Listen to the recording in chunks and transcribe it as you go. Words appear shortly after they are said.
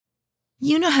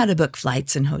You know how to book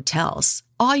flights and hotels.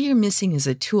 All you're missing is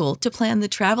a tool to plan the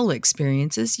travel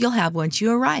experiences you'll have once you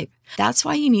arrive. That's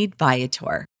why you need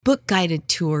Viator. Book guided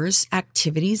tours,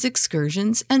 activities,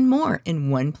 excursions, and more in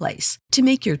one place to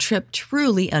make your trip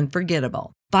truly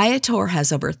unforgettable. Viator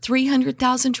has over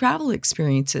 300,000 travel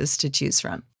experiences to choose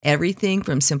from. Everything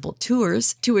from simple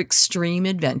tours to extreme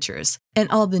adventures and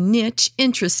all the niche,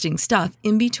 interesting stuff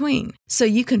in between. So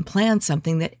you can plan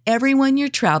something that everyone you're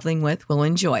traveling with will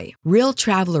enjoy. Real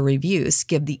traveler reviews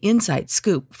give the inside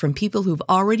scoop from people who've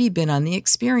already been on the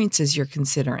experiences you're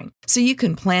considering. So you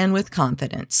can plan with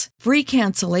confidence. Free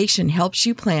cancellation helps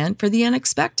you plan for the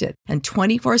unexpected. And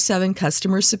 24/7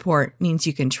 customer support means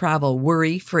you can travel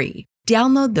worry-free.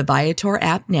 Download the Viator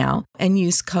app now and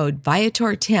use code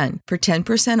Viator10 for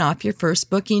 10% off your first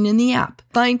booking in the app.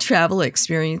 Find travel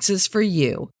experiences for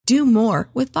you. Do more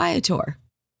with Viator.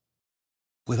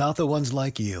 Without the ones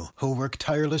like you, who work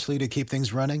tirelessly to keep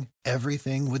things running,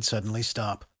 everything would suddenly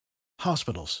stop.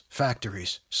 Hospitals,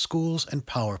 factories, schools, and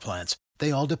power plants,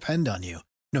 they all depend on you.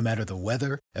 No matter the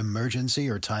weather, emergency,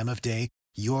 or time of day,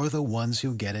 you're the ones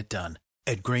who get it done.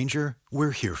 At Grainger,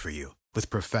 we're here for you with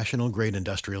professional-grade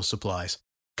industrial supplies.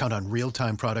 Count on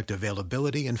real-time product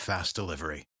availability and fast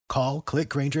delivery. Call, click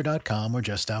Grainger.com, or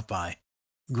just stop by.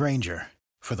 Grainger,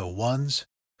 for the ones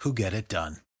who get it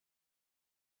done.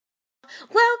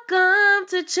 Welcome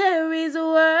to Cherry's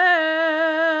World.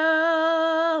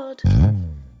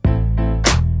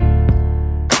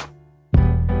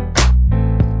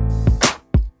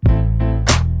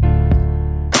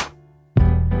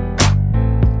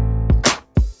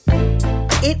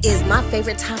 It is my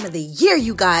favorite time of the year,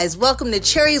 you guys. Welcome to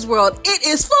Cherry's World. It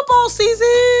is football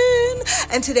season.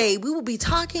 And today we will be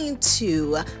talking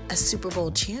to a Super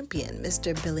Bowl champion,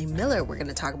 Mr. Billy Miller. We're going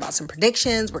to talk about some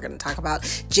predictions. We're going to talk about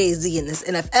Jay-Z and this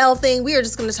NFL thing. We are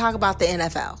just going to talk about the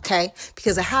NFL, okay?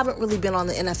 Because I haven't really been on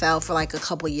the NFL for like a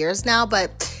couple years now,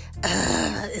 but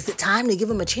is it time to give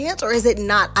him a chance or is it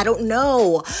not? I don't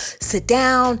know. Sit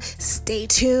down, stay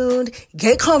tuned,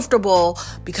 get comfortable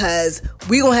because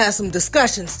we're going to have some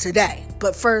discussions today.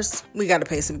 But first, we got to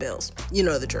pay some bills. You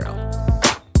know the drill.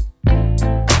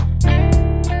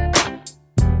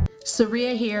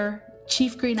 Saria here,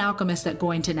 Chief Green Alchemist at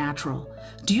Going to Natural.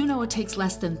 Do you know it takes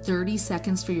less than 30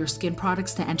 seconds for your skin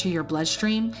products to enter your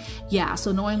bloodstream? Yeah,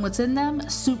 so knowing what's in them,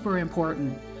 super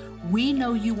important. We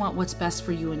know you want what's best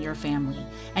for you and your family.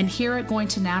 And here at Going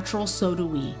to Natural, so do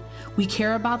we. We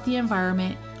care about the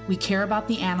environment, we care about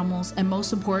the animals, and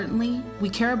most importantly,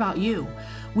 we care about you.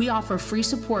 We offer free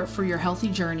support for your healthy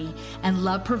journey and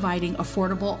love providing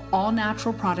affordable,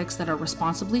 all-natural products that are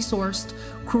responsibly sourced,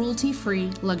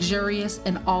 cruelty-free, luxurious,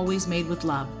 and always made with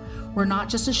love. We're not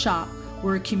just a shop,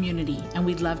 we're a community, and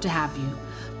we'd love to have you.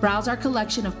 Browse our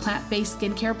collection of plant-based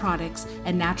skincare products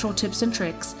and natural tips and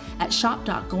tricks at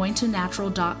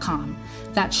shop.goingtonatural.com.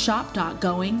 That's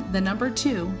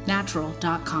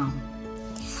shop.going2natural.com.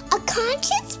 A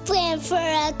conscious brand for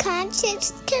a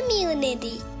conscious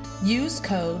community. Use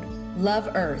code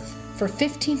LOVEEARTH for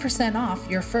 15% off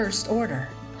your first order.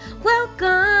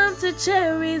 Welcome to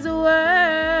Cherry's World.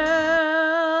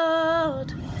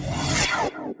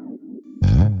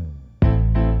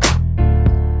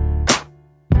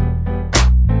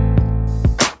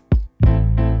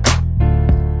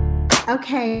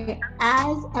 Okay,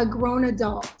 as a grown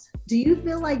adult, do you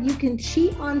feel like you can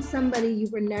cheat on somebody you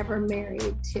were never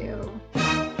married to?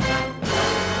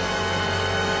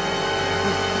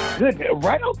 Good,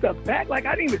 right off the bat, like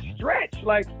I didn't even stretch.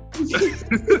 Like,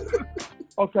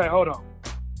 okay, hold on.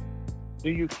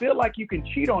 Do you feel like you can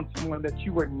cheat on someone that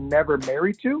you were never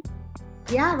married to?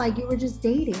 Yeah, like you were just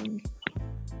dating.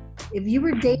 If you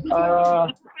were dating,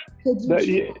 could you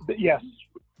cheat? Yes.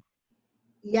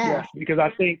 Yes, because I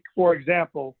think, for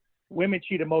example, women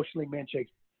cheat emotionally, men cheat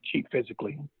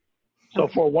physically. So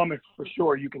for a woman, for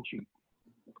sure, you can cheat.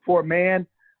 For a man,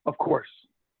 of course,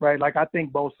 right? Like I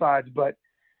think both sides, but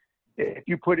if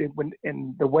you put it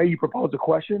in the way you propose the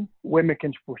question, women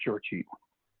can for sure cheat.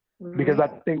 Because I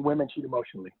think women cheat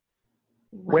emotionally.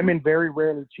 Right. Women very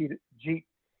rarely cheat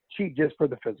just for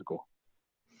the physical.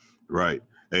 Right.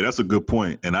 Hey, that's a good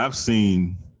point. And I've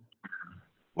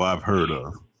heard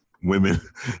of women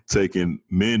taking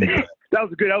men. That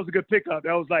was a good pickup.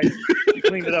 That was like, you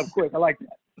cleaned it up quick. I like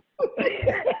that.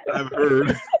 I've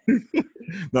heard.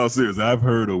 No, seriously, I've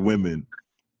heard of women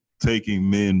taking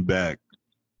men back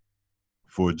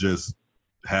for just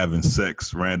having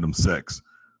sex, random sex.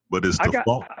 But it's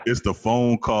the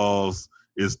phone calls,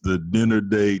 it's the dinner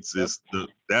dates, that's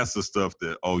the stuff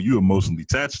that, oh, you emotionally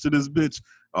attached to this bitch?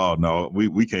 Oh no,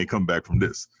 we can't come back from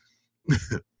this.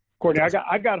 Courtney,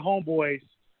 I got homeboys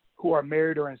who are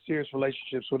married or in serious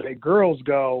relationships where they girls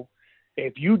go,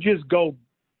 if you just go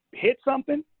hit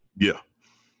something, yeah,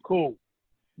 cool.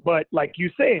 But like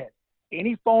you said,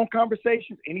 any phone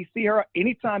conversations,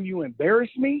 anytime you embarrass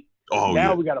me,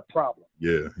 now we got a problem.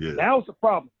 Yeah. Now it's a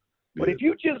problem. But if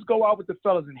you just go out with the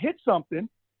fellas and hit something,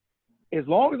 as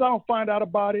long as I don't find out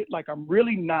about it, like I'm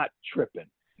really not tripping.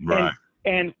 Right.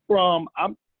 And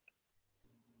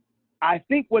I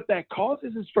think what that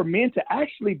causes is for men to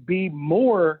actually be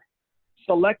more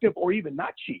selective or even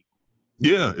not cheat.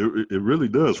 Yeah, it really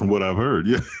does from what I've heard.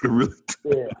 Yeah, it really does.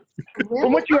 Yeah.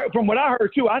 From what I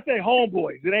heard too, I say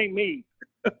homeboys. It ain't me.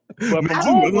 But from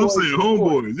I'm saying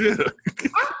homeboys. Yeah.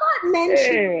 I thought men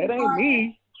it ain't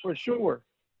me for sure.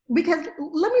 Because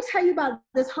let me tell you about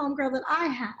this homegirl that I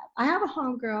have. I have a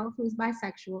homegirl who's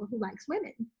bisexual who likes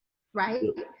women, right?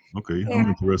 Okay, I'm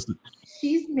interested.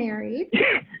 She's married.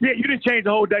 Yeah, you didn't change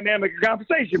the whole dynamic of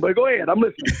conversation, but go ahead. I'm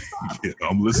listening. Yeah,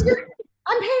 I'm listening.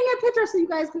 I'm painting a picture so you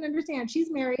guys can understand. She's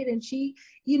married and she's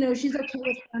okay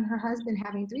with her and her husband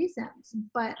having threesomes.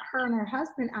 But her and her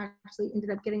husband actually ended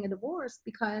up getting a divorce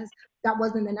because that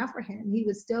wasn't enough for him. He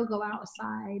would still go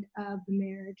outside of the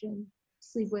marriage and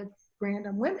sleep with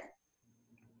random women.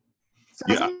 So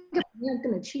I think if a man's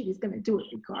gonna cheat, he's gonna do it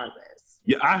regardless.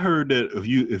 Yeah, I heard that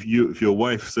if your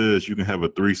wife says you can have a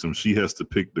threesome, she has to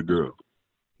pick the girl.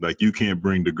 Like you can't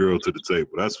bring the girl to the table.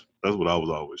 That's what I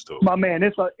was always told. My man,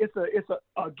 it's a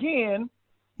again,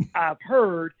 I've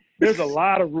heard there's a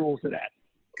lot of rules to that.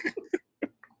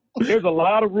 There's a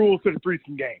lot of rules to the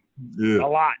threesome game. Yeah. A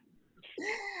lot.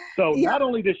 So not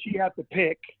only does she have to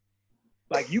pick,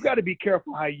 like you got to be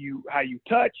careful how you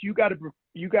touch. You got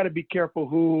to be careful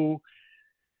who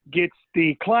gets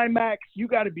the climax. You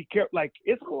got to be careful. Like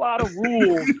it's a lot of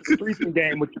rules to the threesome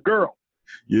game with your girl.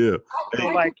 Yeah. So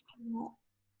like.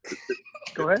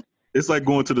 Go ahead. It's like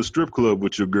going to the strip club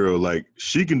with your girl. Like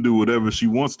she can do whatever she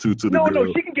wants to the girl. No,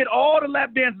 she can get all the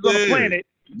lap dances on the planet.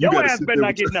 Your ass better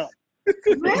not get none.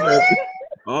 Really?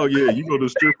 Oh yeah, you go to the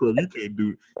strip club.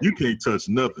 You can't touch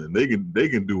nothing. They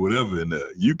can do whatever in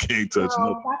there. You can't touch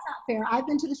nothing. That's not fair. I've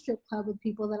been to the strip club with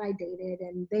people that I dated,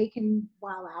 and they can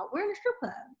wild out. We're in a strip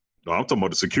club. No, I'm talking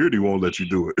about the security won't let you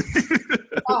do it.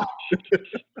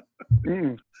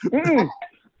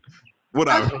 What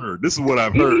I've heard. This is what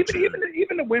I've heard.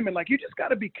 Even the women, like you just got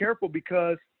to be careful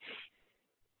because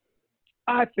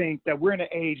I think that we're in an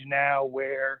age now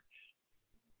where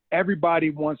everybody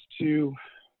wants to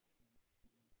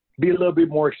be a little bit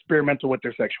more experimental with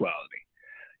their sexuality.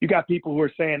 You got people who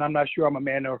are saying, I'm not sure I'm a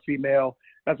man or a female.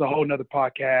 That's a whole nother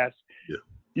podcast. Yeah.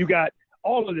 You got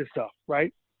all of this stuff,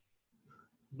 right?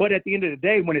 But at the end of the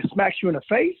day, when it smacks you in the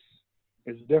face,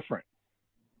 it's different.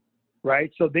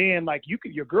 Right. So then like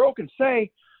your girl can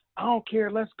say, I don't care.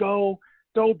 Let's go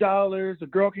throw dollars. The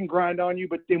girl can grind on you.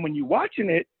 But then when you're watching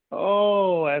it,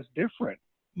 oh, that's different.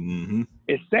 Mm-hmm.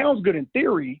 It sounds good in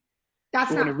theory.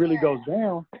 That's when it really goes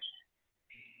down.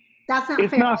 That's not fair.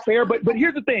 It's not fair. But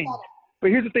here's the thing.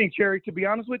 Cherry, to be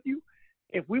honest with you,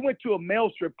 if we went to a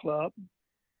male strip club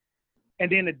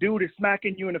and then the dude is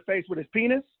smacking you in the face with his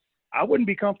penis, I wouldn't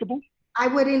be comfortable. I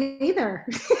wouldn't either.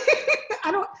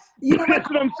 That's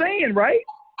what I'm saying, right?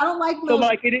 I don't like. So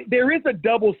like, there is a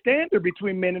double standard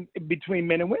between men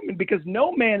and women because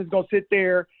no man is gonna sit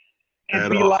there and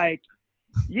be like,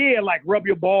 yeah, like rub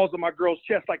your balls on my girl's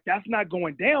chest. Like that's not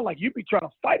going down. Like you be trying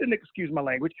to fight a nigga. Excuse my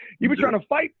language. You be trying to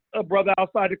fight a brother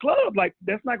outside the club. Like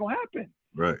that's not gonna happen.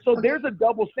 Right. So there's a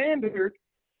double standard,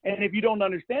 and if you don't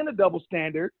understand the double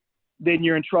standard, then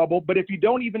you're in trouble. But if you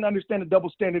don't even understand the double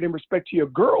standard in respect to your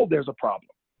girl, there's a problem.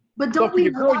 But don't so for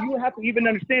your girl, you have to even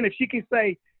understand if she can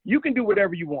say, you can do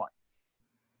whatever you want.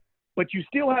 But you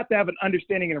still have to have an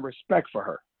understanding and a respect for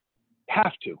her.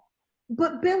 Have to.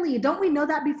 But Billy, don't we know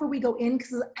that before we go in?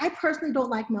 Because I personally don't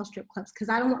like male strip clubs because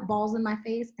I don't want balls in my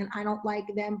face and I don't like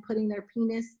them putting their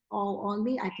penis all on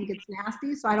me. I think it's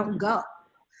nasty, so I don't go.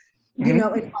 Mm-hmm. You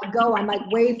know, if I go, I'm like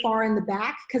way far in the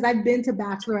back because I've been to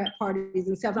bachelorette parties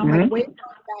and stuff. I'm like way far in the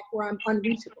back where I'm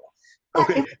unreachable.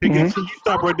 Okay, can you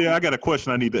stop right there? I got a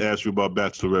question I need to ask you about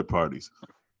bachelorette parties.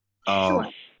 Sure.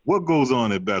 What goes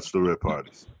on at bachelorette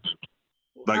parties?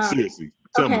 Like seriously,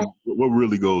 tell me what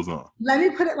really goes on. Let me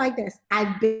put it like this.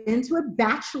 I've been to a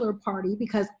bachelor party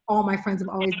because all my friends have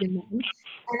always been men. And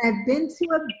I've been to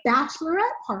a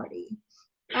bachelorette party.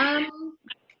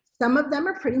 Some of them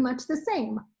are pretty much the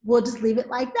same. We'll just leave it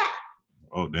like that.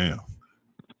 Oh, damn.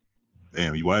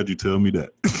 Damn, why did you tell me that?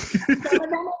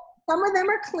 Some of them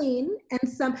are clean and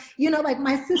some, like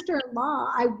my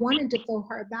sister-in-law, I wanted to throw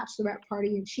her a bachelorette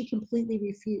party and she completely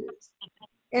refused.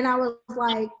 And I was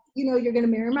like, you're going to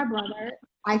marry my brother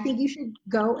I think you should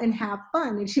go and have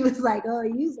fun. And she was like, oh,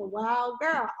 you's a wild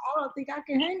girl. I don't think I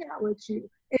can hang out with you.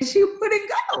 And she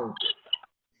wouldn't go.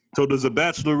 So does a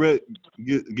bachelorette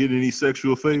get any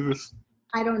sexual favors?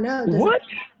 I don't know. What?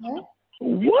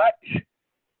 What?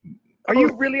 Are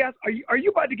you really? Are you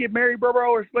about to get married, bro?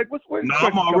 Or like, what's? No,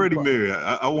 I'm already married.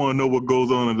 I want to know what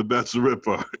goes on in the bachelorette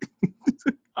party.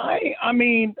 I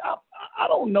mean, I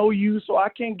don't know you, so I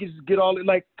can't just get all it.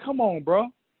 Like, come on, bro.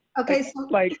 Okay, so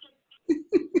like,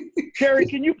 Terry,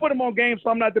 can you put him on game so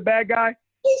I'm not the bad guy?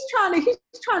 He's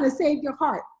trying to save your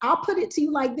heart. I'll put it to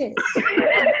you like this.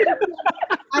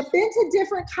 I've been to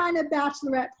different kind of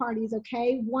bachelorette parties,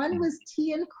 okay? One was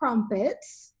tea and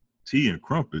crumpets. Tea and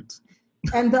crumpets?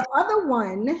 And the other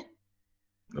one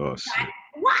got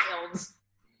wild.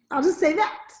 I'll just say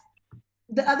that.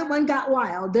 The other one got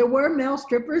wild. There were male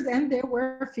strippers and there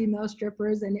were female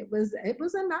strippers, and it was a night.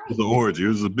 It was an orgy. It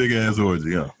was a big-ass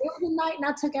orgy, yeah. It was a night, and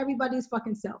I took everybody's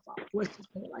fucking cell phone. Let's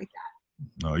just put it like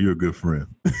that. No, you're a good friend.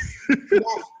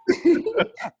 Yes.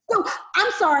 So,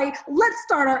 I'm sorry. Let's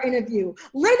start our interview.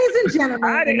 Ladies and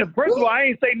gentlemen. First of all, I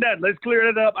ain't say nothing. Let's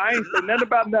clear that up. I ain't say nothing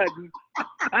about nothing.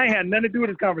 I ain't had nothing to do with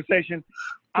this conversation.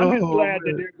 I'm just glad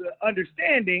that there's an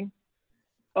understanding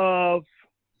of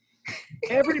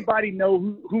everybody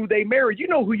know who they married. You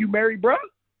know who you married, bro.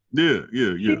 Yeah.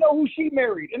 You know who she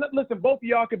married. And listen, both of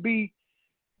y'all could be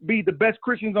the best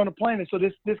Christians on the planet, so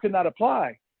this could not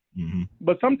apply. Mm-hmm.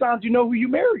 But sometimes you know who you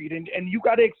married, and you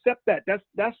got to accept that.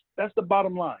 That's the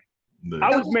bottom line. Yeah.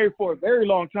 I was married for a very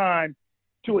long time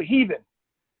to a heathen,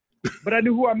 but I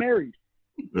knew who I married.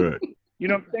 Right. You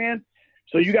know what I'm saying?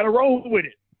 So you got to roll with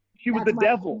it. She was the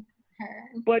devil,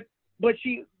 but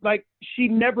she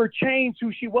never changed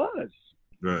who she was.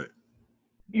 Right.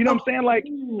 You know what I'm saying? Like,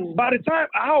 by the time,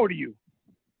 how old are you?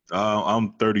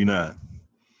 I'm 39.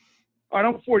 All right,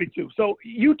 I'm 42. So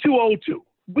you too old too.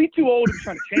 We too old to be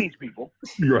trying to change people.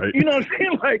 Right. You know what I'm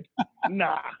saying? Like,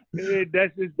 nah,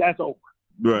 that's over.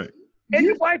 Right. And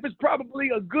your wife is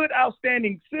probably a good,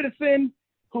 outstanding citizen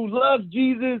who loves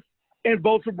Jesus and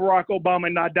votes for Barack Obama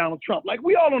and not Donald Trump. Like,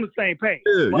 we all on the same page.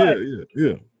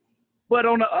 Yeah. But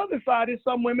on the other side, there's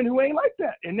some women who ain't like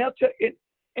that. And they'll tell it.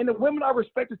 And the women I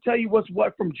respect to tell you what's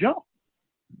what from jump.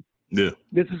 Yeah.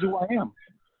 This is who I am.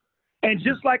 And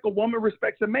just like a woman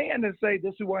respects a man and say,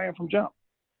 this is who I am from jump.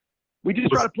 We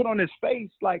just try to put on this face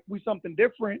like we something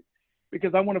different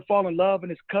because I want to fall in love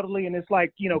and it's cuddly and it's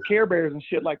like, Care Bears and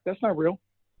shit. Like, that's not real.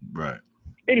 Right.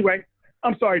 Anyway,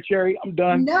 I'm sorry, Cherry. I'm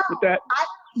done with that.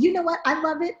 You know what? I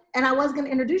love it. And I was going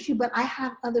to introduce you, but I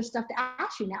have other stuff to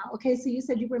ask you now. Okay, so you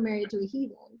said you were married to a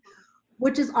heathen,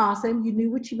 which is awesome. You knew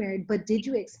what you married, but did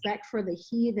you expect for the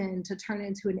heathen to turn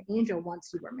into an angel once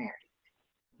you were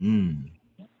married?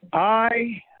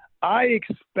 I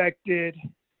expected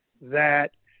that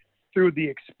through the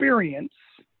experience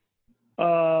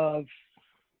of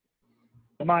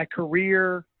my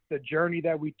career, the journey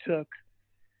that we took,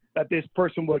 that this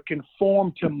person would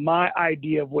conform to my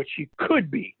idea of what she could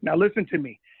be. Now, listen to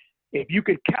me. If you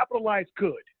could capitalize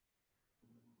could,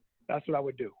 that's what I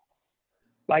would do.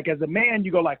 Like, as a man,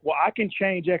 you go like, well, I can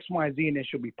change X, Y, and Z, and then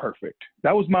she'll be perfect.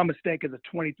 That was my mistake as a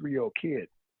 23-year-old kid.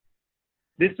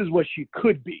 This is what she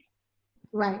could be.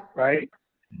 Right. Right?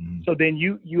 So then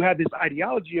you have this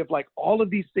ideology of like all of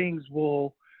these things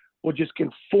will just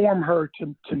conform her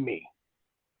to me.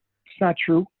 It's not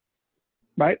true,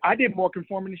 right? I did more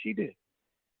conforming than she did.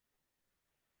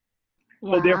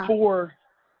 Wow.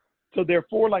 So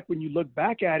therefore, like when you look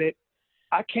back at it,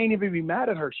 I can't even be mad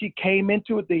at her. She came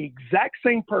into it the exact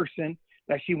same person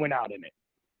that she went out in it.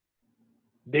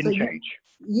 Didn't change.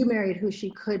 You married who she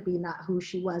could be, not who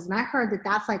she was. And I heard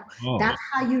that's like, that's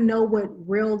how you know what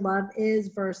real love is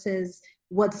versus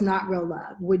what's not real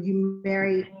love. When you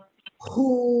marry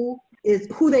who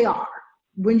they are.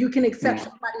 When you can accept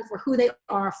somebody for who they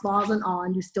are, flaws and all,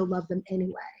 and you still love them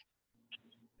anyway.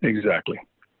 Exactly.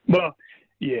 Well,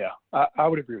 yeah, I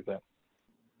would agree with that.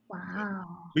 Wow.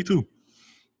 Me too.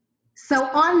 So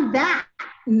on that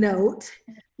note,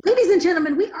 ladies and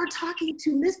gentlemen, we are talking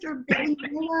to Mr. Billy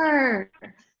Miller.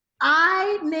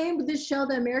 I named this show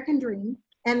The American Dream,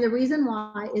 and the reason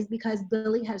why is because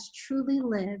Billy has truly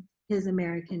lived his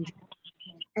American dream.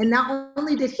 And not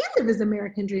only did he live his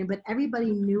American dream, but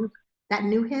everybody knew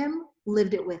him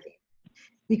lived it with him.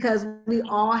 Because we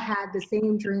all had the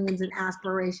same dreams and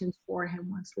aspirations for him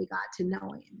once we got to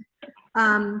know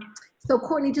him. So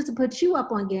Courtney, just to put you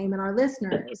up on game and our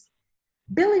listeners,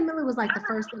 Billy Miller was like the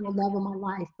first and the love of my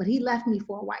life, but he left me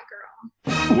for a white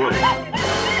girl.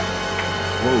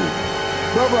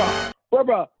 Whoa.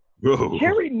 Bro.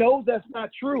 Carrie knows that's not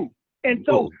true. And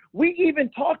so we even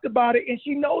talked about it, and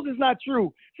she knows it's not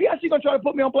true. See how she's gonna try to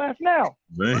put me on blast now?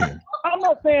 Man. I'm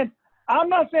not saying I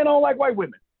don't like white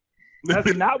women.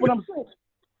 That's not what I'm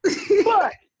saying.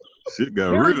 But shit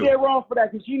got Terry real. did wrong for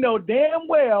that because she know damn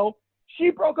well she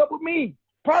broke up with me.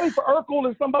 Probably for Urkel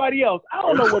and somebody else. I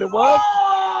don't know what it was.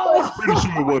 I'm pretty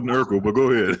sure it wasn't Urkel, but go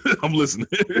ahead. I'm listening.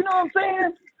 You know what I'm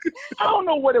saying? I don't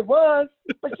know what it was,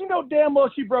 but you know damn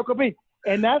well she broke up with me.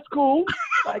 And that's cool.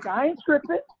 Like, I ain't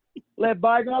tripping. Let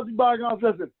bygones be bygones.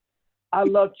 Listen, I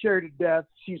love Cherry to death.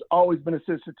 She's always been a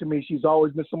sister to me. She's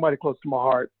always been somebody close to my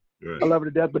heart. Right. I love her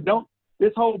to death. But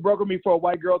this whole broke with me for a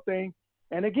white girl thing.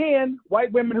 And again,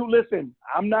 white women who listen,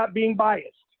 I'm not being biased.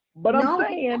 But I'm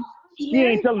saying she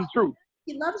ain't telling the truth.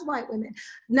 He loves white women.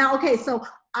 Now, okay, so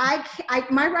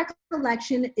my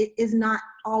recollection is not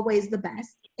always the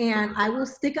best. And I will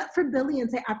stick up for Billy and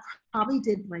say I probably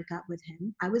did break up with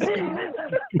him. I was young.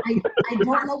 I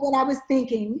don't know what I was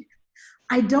thinking.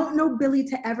 I don't know Billy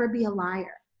to ever be a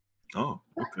liar. Oh,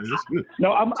 okay, that's good.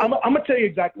 No, I'm gonna tell you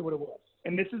exactly what it was,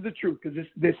 and this is the truth because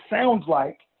this sounds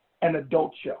like an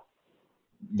adult show.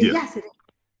 Yeah. Yes, it is.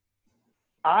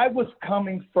 I was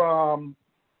coming from,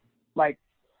 like,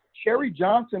 Cherry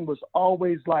Johnson was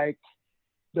always like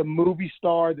the movie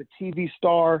star, the TV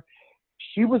star.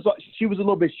 She was a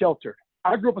little bit sheltered.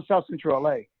 I grew up in South Central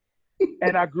LA,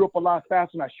 and I grew up a lot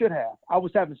faster than I should have. I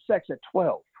was having sex at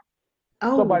 12.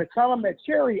 Oh. So by the time I met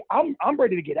Cherry, I'm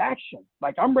ready to get action.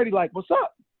 Like, I'm ready, like, what's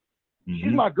up? Mm-hmm.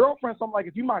 She's my girlfriend, so I'm like,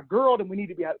 if you're my girl, then we need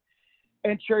to be out.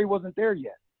 And Cherry wasn't there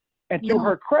yet. And to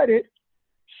her credit,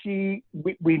 we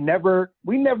never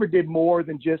did more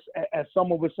than just, as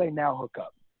someone would say now, hook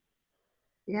up.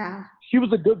 Yeah. She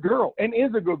was a good girl and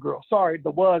is a good girl. Sorry, the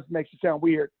was makes it sound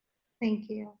weird. Thank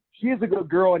you. She is a good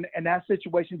girl, and that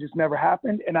situation just never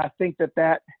happened. And I think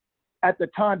that at the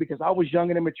time, because I was young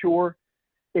and immature,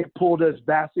 it pulled us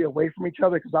vastly away from each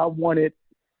other because I wanted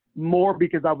more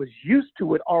because I was used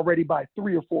to it already by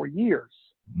 3 or 4 years.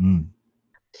 Mm.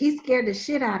 He scared the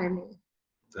shit out of me.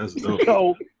 That's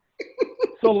dope.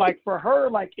 So like for her,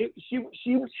 like she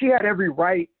had every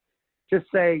right to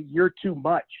say you're too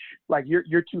much, like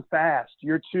you're too fast,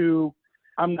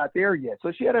 I'm not there yet.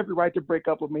 So she had every right to break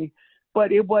up with me,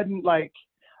 but it wasn't like,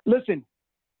 listen,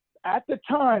 at the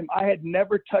time I had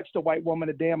never touched a white woman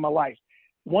a day in my life.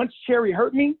 Once Cherry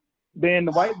hurt me, then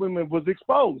the white woman was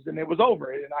exposed and it was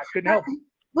over and I couldn't help it.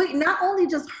 Wait, not only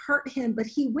just hurt him, but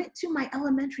he went to my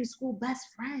elementary school best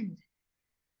friend.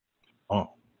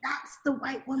 Oh. That's the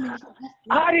white woman he left with.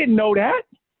 I didn't know that.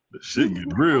 The shit getting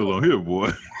real on here,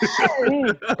 boy.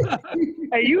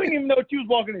 Hey, you didn't even know what you was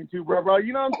walking into, bro.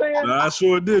 You know what I'm saying? No, I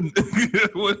sure didn't.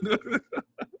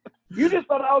 You just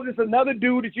thought I was just another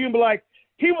dude that you'd be like,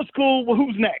 he was cool, well,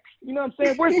 who's next? You know what I'm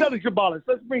saying? Where's Cedric Sabalas?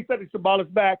 Let's bring Cedric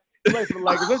Sabalas back, play for the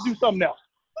Lakers. Let's do something else.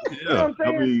 Yeah, you know what I'm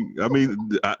saying?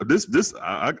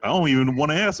 I don't even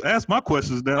want to ask my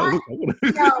questions now. No,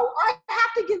 I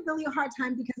have to give Billy a hard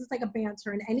time because it's like a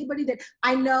banter, and anybody that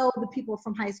I know, the people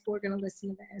from high school are going to listen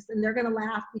to this, and they're going to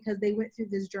laugh because they went through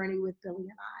this journey with Billy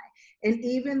and I. And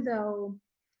even though,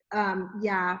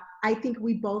 I think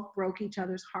we both broke each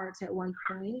other's hearts at one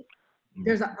point,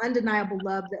 there's an undeniable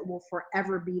love that will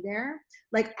forever be there.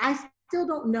 Like, I still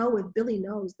don't know if Billy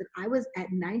knows that I was at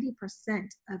 90%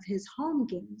 of his home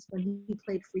games when he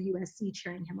played for USC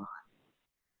cheering him on.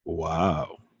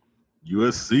 Wow.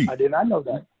 USC. I did not know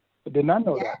that.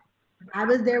 That. I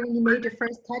was there when you made your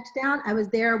first touchdown. I was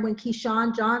there when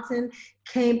Keyshawn Johnson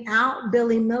came out.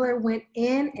 Billy Miller went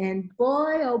in, and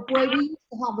boy, oh boy, we used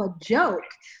to have a joke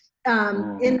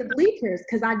in the bleachers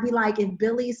because I'd be like, if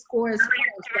Billy scores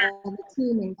first, the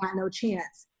team ain't got no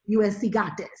chance. USC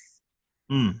got this.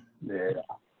 Mm. Yeah.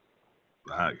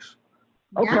 Nice.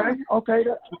 Okay.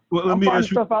 Well, let me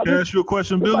ask you a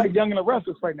question, Billy. It's like Young and the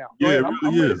Restless right now. Yeah, I'm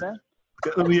really ready, is. man.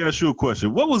 Let me ask you a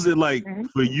question. What was it like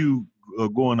for you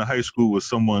going to high school with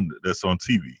someone that's on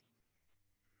TV?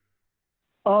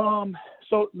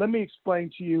 So let me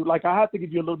explain to you. Like, I have to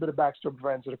give you a little bit of backstory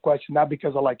for answer the question, not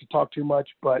because I like to talk too much,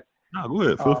 but no, go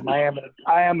ahead. Feel free.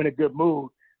 I am in a good mood.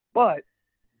 But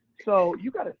so you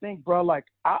got to think, bro. Like,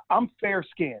 I'm fair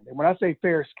skinned, and when I say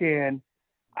fair skinned,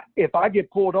 if I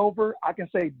get pulled over, I can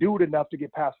say dude enough to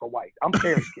get passed for white. I'm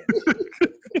fair skinned.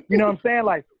 You know what I'm saying?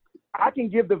 Like, I can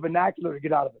give the vernacular to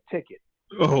get out of a ticket.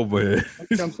 Oh, man.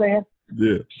 You know what I'm saying?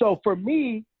 Yeah. So for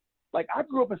me, like, I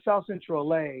grew up in South Central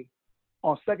LA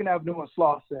on 2nd Avenue in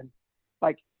Slauson,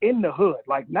 like in the hood,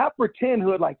 like not pretend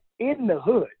hood, like in the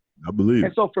hood. I believe.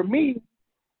 And so for me,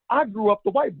 I grew up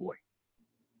the white boy.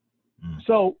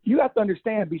 So you have to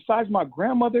understand, besides my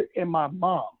grandmother and my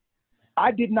mom,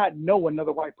 I did not know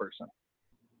another white person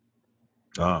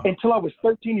until I was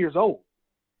 13 years old.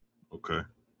 Okay.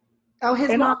 Oh, his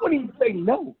And mom. I wouldn't even say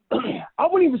no. I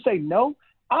wouldn't even say no.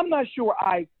 I'm not sure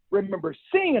I remember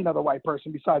seeing another white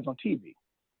person besides on TV.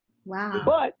 Wow.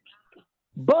 But,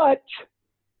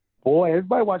 boy,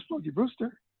 everybody watched Funky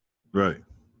Brewster. Right.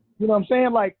 You know what I'm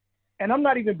saying? Like, and I'm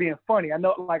not even being funny. I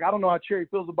know, like, I don't know how Cherry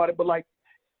feels about it, but like,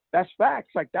 that's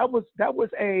facts. Like, that was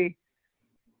a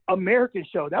American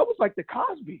show. That was like the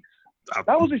Cosbys.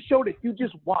 That was a show that you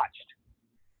just watched.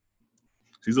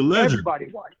 She's a legend.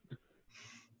 Everybody watched.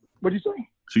 What'd you say?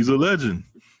 She's a legend.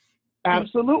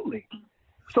 Absolutely.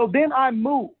 So then I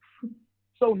move.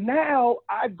 So now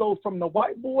I go from the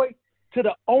white boy to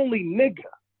the only nigga.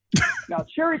 Now,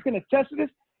 Cherry can attest to this.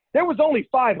 There was only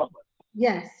 5 of us.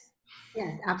 Yes,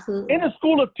 absolutely. In a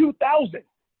school of 2,000.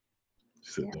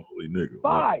 She said the only nigga.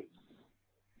 5.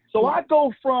 So I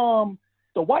go from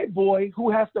the white boy who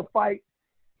has to fight.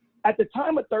 At the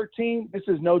time of 13, this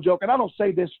is no joke, and I don't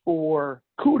say this for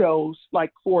kudos,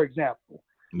 like, for example.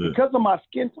 Yeah. Because of my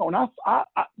skin tone, I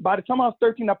by the time I was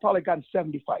 13, I probably gotten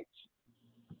 70 fights.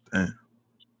 Damn.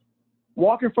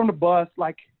 Walking from the bus,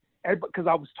 like, because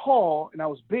I was tall and I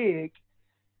was big.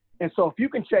 And so if you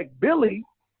can check Billy,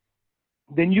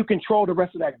 then you control the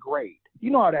rest of that grade.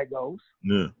 You know how that goes.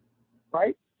 Yeah.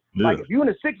 Right? Yeah. Like, if you're in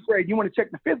the 6th grade, you want to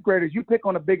check the 5th graders, you pick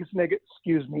on the biggest nigga,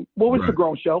 excuse me. What was the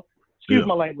grown show? Excuse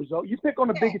my language, though. You pick on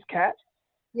the biggest cat.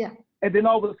 Yeah. And then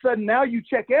all of a sudden, now you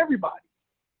check everybody.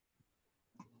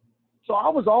 So I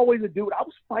was always a dude. I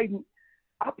was fighting.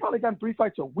 I probably got 3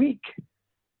 fights a week.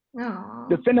 Aww.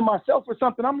 Defending myself or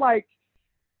something. I'm like,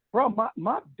 bro,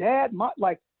 my dad's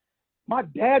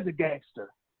a gangster.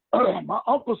 My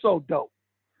uncle's so dope.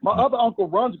 My other uncle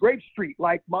runs Grape Street.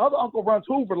 Like, my other uncle runs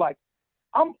Hoover. Like,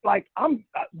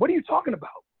 what are you talking about?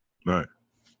 Right.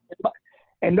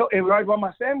 And right by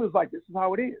my family was like, this is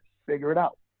how it is. Figure it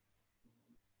out.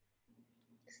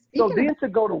 So then to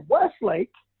go to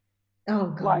Westlake,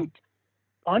 like,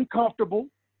 uncomfortable.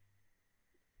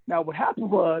 Now what happened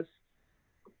was,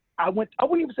 I wouldn't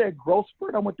even say a growth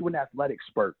spurt. I went through an athletic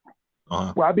spurt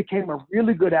where I became a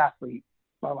really good athlete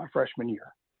by my freshman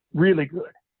year. Really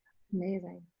good.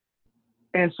 Amazing.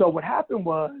 And so what happened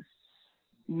was,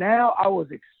 now I was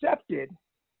accepted,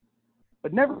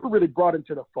 but never really brought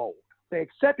into the fold. They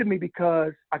accepted me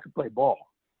because I could play ball.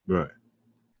 Right.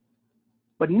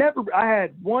 But I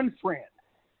had one friend,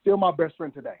 still my best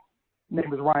friend today. His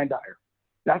name is Ryan Dyer.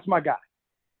 That's my guy.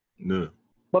 Yeah.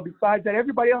 But besides that,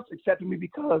 everybody else accepted me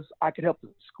because I could help the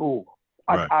school.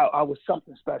 Right. I was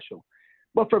something special.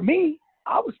 But for me,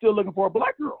 I was still looking for a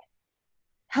black girl.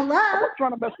 Hello? I wasn't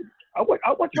trying to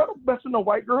mess with no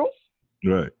white girls.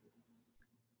 Right.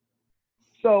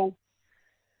 So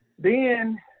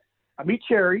then I meet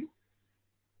Cherry,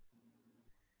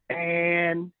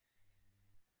 and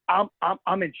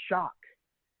I'm in shock.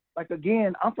 Like,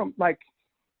 again, I'm from, like,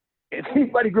 if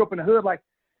anybody grew up in the hood, like,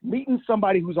 meeting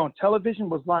somebody who's on television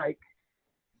was like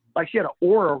she had an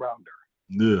aura around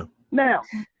her. Yeah. Now,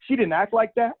 she didn't act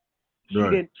like that. She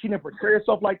Right. didn't portray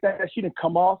herself like that. She didn't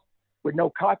come off with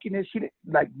no cockiness. She didn't,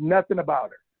 like, nothing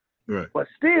about her. Right. But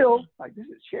still, like, this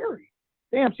is Cherry.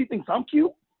 Damn, she thinks I'm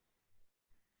cute.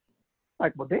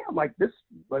 Like, well, damn, like, this,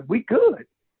 like, we good.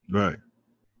 Right.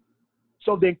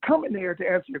 So then coming there to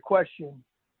answer your question,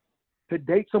 to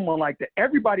date someone like that,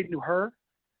 everybody knew her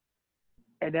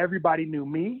and everybody knew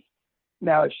me.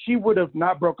 Now, if she would have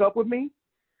not broke up with me,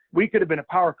 we could have been a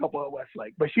power couple at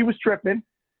Westlake. But she was tripping.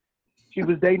 She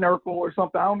was dating Urkel or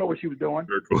something. I don't know what she was doing.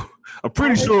 Urkel. I'm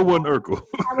pretty sure it wasn't Urkel.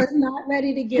 I was not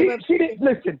ready to give up. She didn't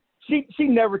listen. She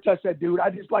never touched that dude. I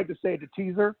just like to say it to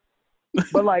tease her.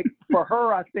 But, like, for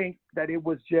her, I think that it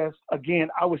was just, again,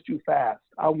 I was too fast.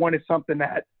 I wanted something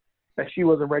that she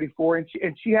wasn't ready for, and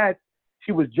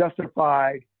she was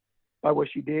justified by what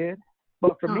she did.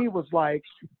 But for me, it was like,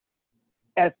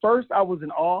 at first I was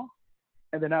in awe,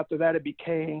 and then after that it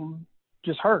became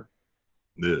just her.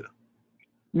 Yeah.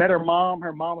 Met her mom.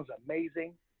 Her mom was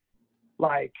amazing,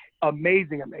 like,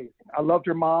 amazing. I loved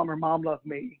her mom. Her mom loved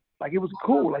me. Like, it was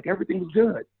cool. Like, everything was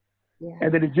good. Yeah.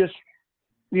 And then it just,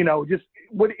 just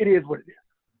what it is.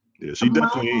 Yeah, she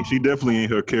definitely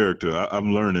ain't her character.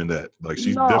 I'm learning that. Like,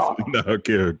 she's definitely not her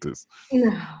characters.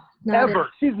 No, never.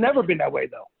 She's never been that way,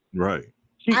 though. Right.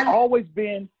 She's always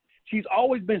been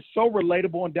so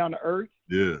relatable and down to earth.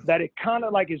 Yeah. That it kind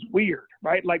of, like, is weird,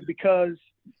 right? Like, because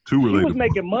too relatable. She was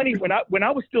making money when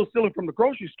I was still stealing from the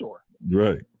grocery store.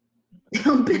 Right. You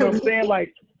know what I'm saying?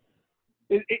 Like,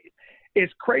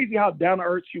 it's crazy how down to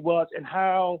earth she was, and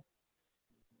how,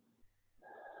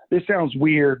 this sounds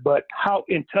weird, but how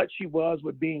in touch she was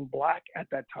with being black at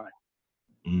that time.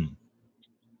 Mm.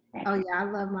 Oh yeah, I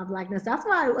love my blackness. That's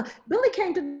why Billy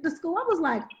came to the school. I was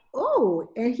like, oh,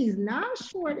 and he's not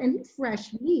short and he's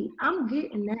fresh meat. I'm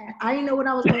getting that. I didn't know what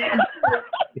I was going to do.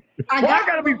 I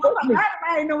gotta be fresh meat?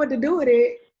 I didn't know what to do with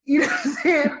it. You know what I'm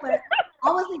saying? But I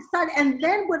was excited. And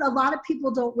then what a lot of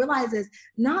people don't realize is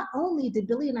not only did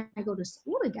Billy and I go to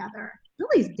school together,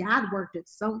 Billy's dad worked at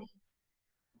Sony.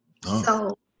 Oh.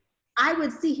 So I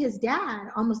would see his dad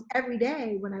almost every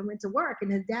day when I went to work,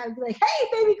 and his dad would be like, hey,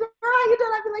 baby girl, how you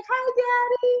doing? I'd be like, hi,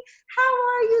 daddy, how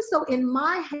are you? So in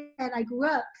my head, I grew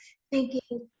up thinking,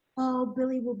 oh,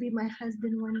 Billy will be my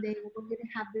husband one day. We're going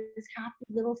to have this happy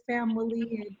little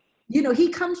family. And, you know, he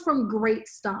comes from great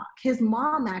stock. His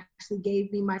mom actually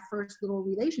gave me my first little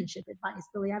relationship advice,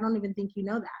 Billy. I don't even think you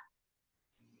know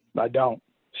that. I don't.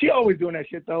 She always doing that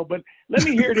shit though. But let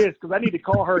me hear this because I need to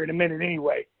call her in a minute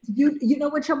anyway. You know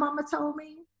what your mama told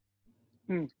me?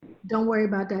 Don't worry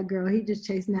about that girl. He just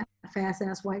chasing that fast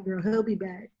ass white girl. He'll be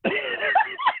back.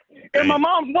 And my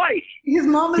mom's white. His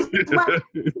mama's white.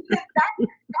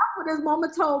 That's what his mama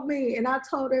told me. And I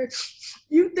told her,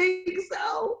 you think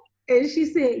so? And she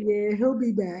said, yeah, he'll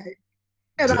be back.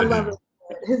 And I love it.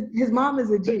 His mom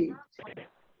is a G.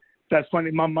 That's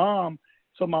funny. My mom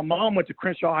went to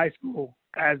Crenshaw High School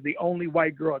as the only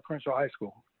white girl at Crenshaw High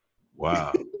School.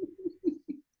 Wow.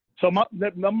 So my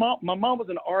mom was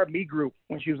in the R&B group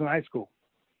when she was in high school.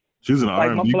 She was in the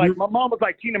R&B group? My mom was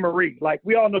like Tina Marie. Like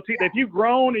we all know Tina. If you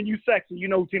grown and you sexy, you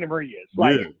know who Tina Marie is.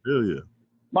 Like, yeah, hell yeah.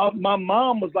 My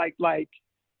mom was like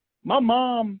my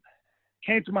mom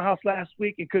came to my house last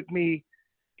week and cooked me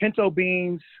pinto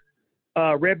beans,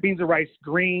 red beans and rice,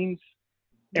 greens,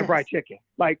 and fried chicken.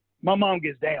 Like my mom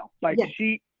gets down. Like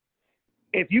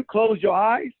if you close your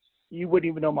eyes, you wouldn't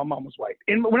even know my mom was white.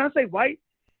 And when I say white,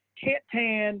 Kent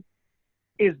Tan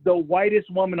is the whitest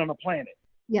woman on the planet.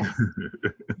 Yes.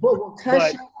 But we'll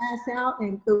cuss your ass out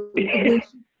and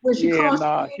when she calls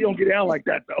she don't get down like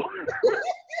that though.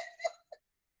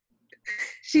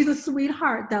 She's a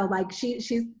sweetheart though. Like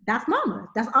that's mama.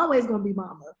 That's always gonna be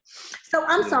mama. So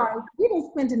I'm sorry, we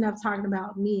didn't spend enough talking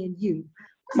about me and you.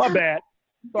 My bad.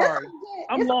 Sorry.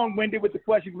 I'm long-winded with the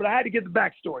questions, but I had to get the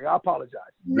backstory. I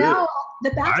apologize. No, the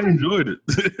backstory. I enjoyed it.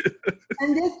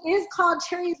 And this is called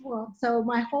Cherry's World. So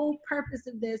my whole purpose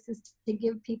of this is to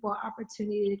give people an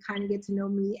opportunity to kind of get to know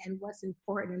me and what's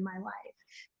important in my life.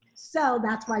 So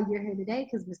that's why you're here today,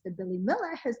 because Mr. Billy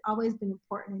Miller has always been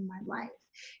important in my life.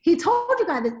 He told you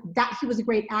guys that he was a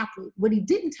great athlete. What he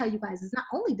didn't tell you guys is not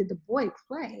only did the boy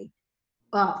play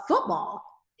football,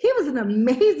 he was an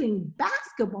amazing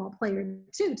basketball player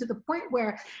too, to the point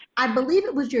where I believe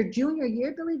it was your junior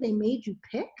year, Billy, they made you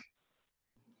pick.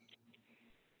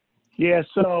 Yeah,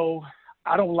 so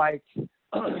I like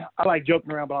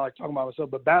joking around, but I like talking about myself,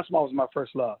 but basketball was my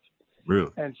first love.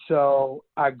 Really? And so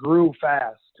I grew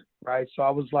fast, right? So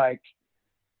I was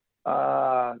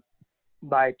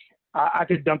I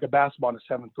could dunk a basketball in the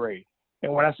 7th grade.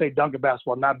 And when I say dunk a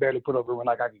basketball, not barely put over when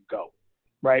I could go,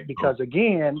 right? Because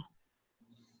again,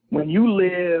 when you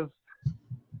live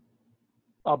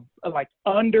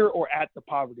under or at the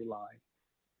poverty line,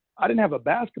 I didn't have a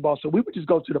basketball, so we would just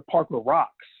go to the park with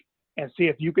rocks and see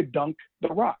if you could dunk the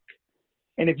rock.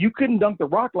 And if you couldn't dunk the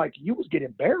rock, like you was getting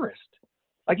embarrassed.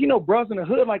 Like, you know, bros in the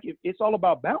hood, like it's all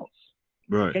about bounce.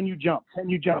 Right. Can you jump? Can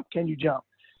you jump? Can you jump?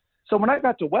 So when I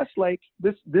got to Westlake,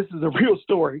 this is a real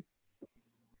story.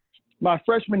 My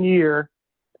freshman year,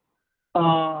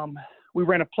 we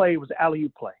ran a play. It was an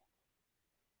alley-oop play.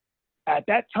 At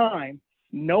that time,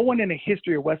 no one in the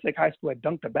history of Westlake High School had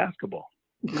dunked a basketball.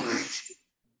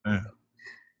 Yeah.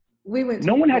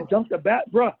 No one had dunked a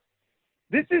bruh.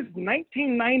 This is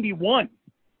 1991,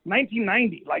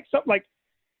 1990. Like something like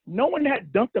no one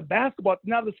had dunked a basketball.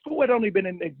 Now the school had only been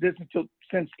in existence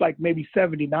since like maybe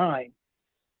 79.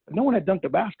 But no one had dunked a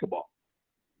basketball.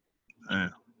 Yeah.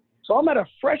 So I'm at a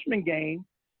freshman game.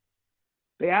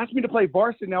 They asked me to play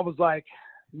varsity, and I was like,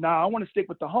 nah, I want to stick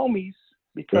with the homies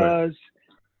because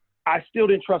I still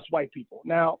didn't trust white people.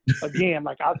 Now, again,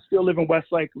 like I still live in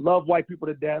Westlake, love white people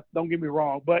to death. Don't get me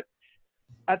wrong. But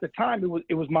at the time,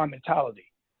 it was my mentality.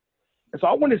 And so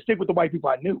I wanted to stick with the white people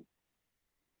I knew.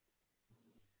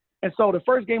 And so the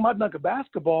first game I dunk a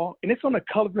basketball, and it's on the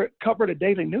cover of the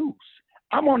Daily News.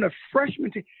 I'm on the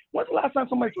freshman team. When's the last time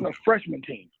somebody's on a freshman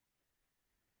team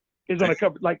is on the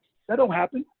cover? Like, that don't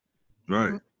happen.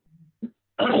 Right.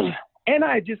 And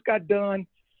I just got done.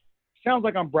 Sounds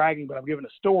like I'm bragging, but I'm giving a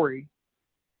story.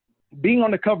 Being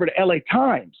on the cover of the LA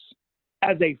Times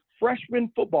as a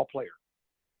freshman football player.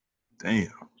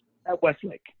 Damn. At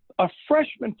Westlake. A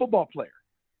freshman football player.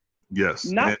 Yes.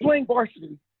 Not playing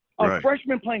varsity. A Right.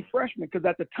 freshman playing freshman. Because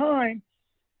at the time,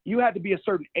 you had to be a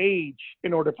certain age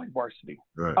in order to play varsity.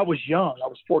 Right. I was young. I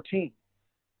was 14.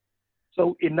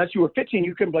 So unless you were 15,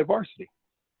 you couldn't play varsity.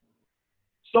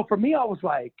 So for me, I was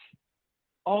like,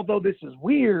 although this is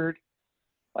weird,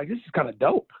 like this is kind of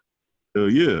dope. Hell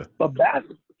yeah.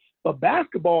 But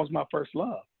basketball is my first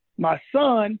love. My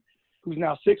son, who's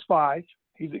now 6'5",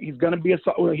 he's going to be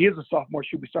he is a sophomore.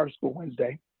 Should be starting school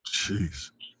Wednesday.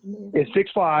 Jeez. Is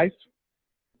 6'5".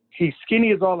 He's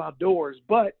skinny as all outdoors,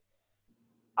 but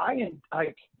I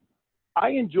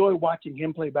enjoy watching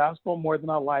him play basketball more than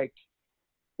I like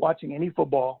watching any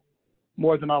football,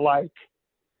 more than I like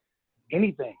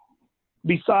anything.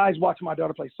 Besides watching my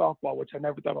daughter play softball, which I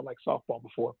never thought I liked softball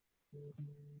before.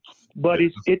 But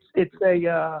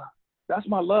that's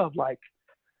my love. Like,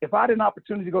 if I had an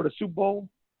opportunity to go to the Super Bowl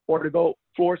or to go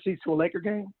floor seats to a Laker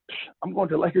game, I'm going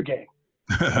to a Laker game.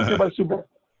 I'm about the Super Bowl.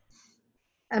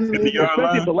 Especially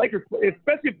if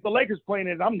the Lakers playing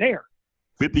it, I'm there.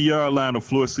 50-yard line of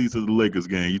floor seats of the Lakers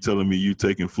game. You telling me you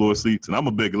taking floor seats? And I'm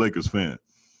a big Lakers fan.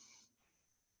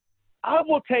 I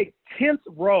will take 10th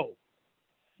row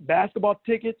basketball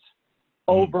tickets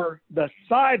over the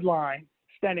sideline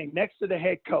standing next to the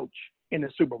head coach in the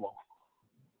Super Bowl.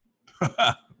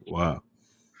 Wow.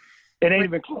 It ain't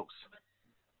even close.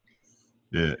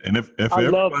 Yeah, and if I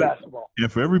love basketball.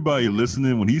 And for everybody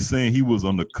listening, when he's saying he was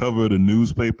on the cover of the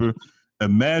newspaper,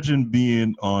 imagine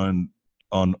being on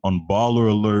Baller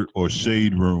Alert or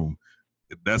Shade Room.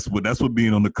 That's what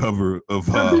being on the cover of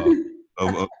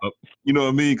you know what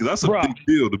I mean? Because that's a big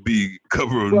deal to be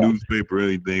cover of a newspaper or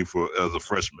anything as a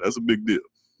freshman. That's a big deal.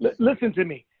 Listen to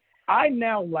me. I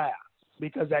now laugh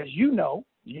because, as you know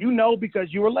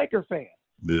because you're a Laker fan.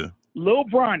 Yeah. Lil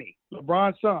Bronny,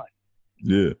 LeBron's son.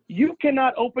 Yeah. You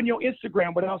cannot open your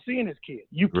Instagram without seeing this kid.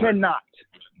 You cannot.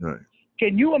 Right.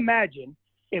 Can you imagine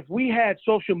if we had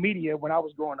social media when I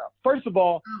was growing up? First of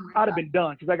all, I'd have been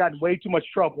done because I got in way too much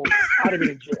trouble. I'd have been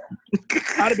in jail.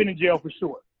 I'd have been in jail for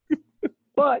sure.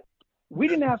 But we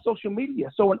didn't have social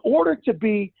media. So in order to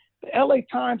be, the LA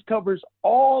Times covers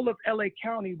all of LA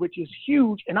County, which is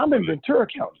huge, and I'm in Ventura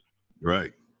County.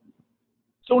 Right.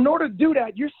 So in order to do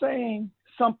that, you're saying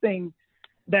something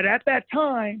that at that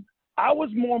time, I was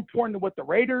more important than what the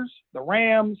Raiders, the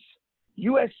Rams,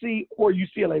 USC, or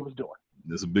UCLA was doing.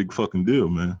 That's a big fucking deal,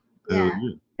 man. Yeah.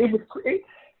 It was crazy.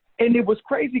 And it was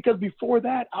crazy because before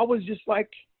that, I was just like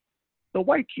the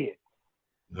white kid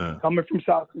coming from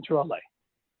South Central LA.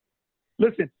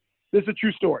 Listen, this is a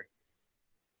true story.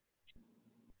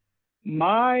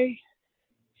 My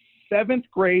 7th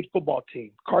grade football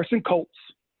team, Carson Colts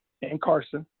in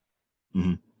Carson,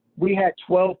 we had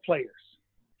 12 players.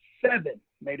 7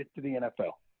 made it to the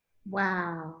NFL.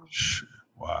 Wow.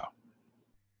 Wow.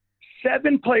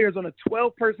 7 players on a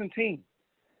 12-person team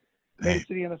made it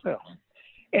to the NFL.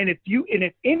 And if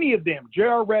any of them,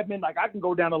 J.R. Redmond, like I can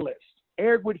go down the list,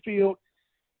 Eric Whitfield,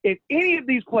 if any of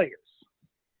these players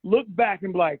look back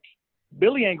and be like,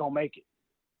 Billy ain't gonna make it.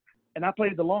 And I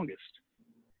played the longest.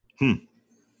 And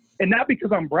not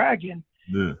because I'm bragging.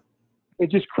 Yeah.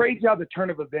 It's just crazy how the turn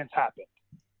of events happened.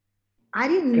 I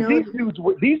didn't know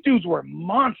these dudes were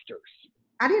monsters.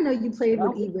 I didn't know you played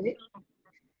with E-Witt.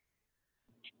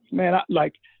 Man,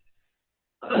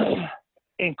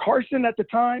 in Carson at the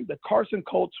time, the Carson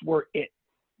Colts were it.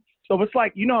 So it's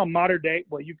like, modern day,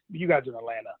 well, you guys are in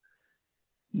Atlanta.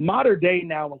 Modern day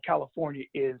now in California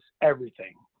is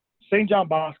everything. St. John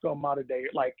Bosco, modern day,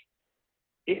 like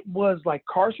it was like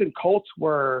Carson Colts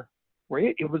were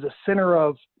it. It was the center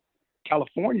of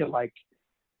California. Like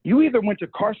you either went to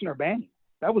Carson or Banning.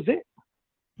 That was it.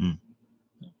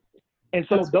 And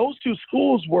so those two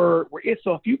schools were it.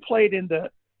 So if you played in the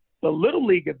little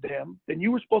league of them, then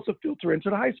you were supposed to filter into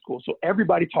the high school. So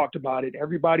everybody talked about it.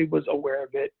 Everybody was aware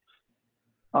of it.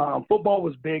 Football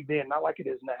was big then, not like it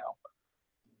is now.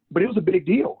 But it was a big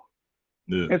deal.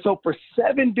 Yeah. And so for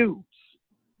 7 dudes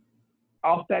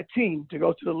off that team to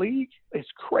go to the league, it's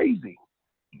crazy.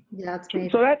 Yeah, that's crazy.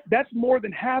 So that's more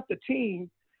than half the team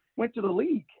went to the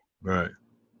league. Right.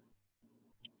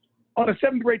 On a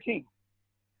 7th grade team.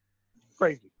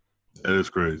 Crazy. That is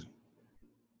crazy.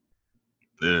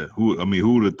 Yeah. Who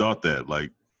would have thought that?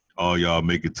 Like all y'all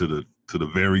make it to the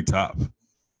very top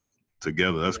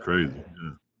together. That's crazy.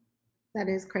 Yeah. That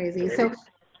is crazy. So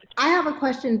I have a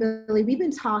question, Billy. We've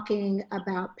been talking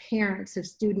about parents of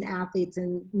student athletes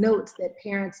and notes that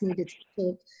parents needed to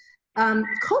take.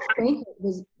 Coach Banker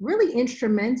was really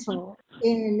instrumental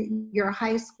in your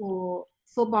high school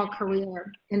football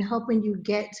career in helping you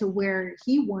get to where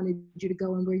he wanted you to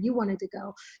go and where you wanted to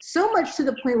go. So much to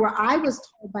the point where I was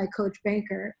told by Coach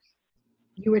Banker,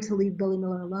 you were to leave Billy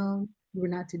Miller alone. You were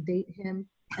not to date him.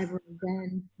 ever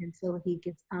again until he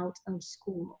gets out of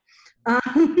school.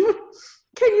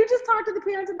 Can you just talk to the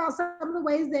parents about some of the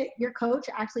ways that your coach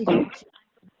actually helped you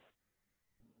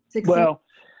succeed? Well,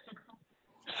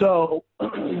 so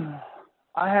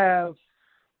I have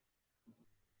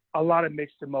a lot of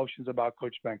mixed emotions about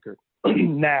Coach Benkert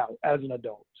now as an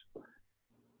adult.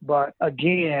 But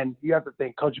again, you have to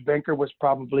think Coach Benkert was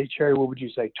probably, Cherry, what would you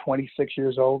say, 26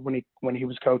 years old when he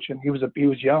was coaching? He was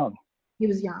young. He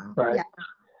was young, right? Yeah.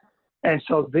 And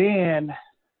so then,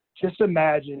 just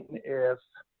imagine if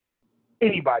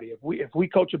anybody, if we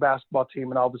coach a basketball team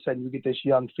and all of a sudden you get this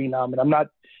young phenom, and I'm not.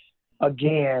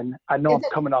 Again, I know I'm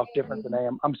coming off different than I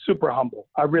am. I'm super humble.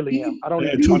 I really am. I don't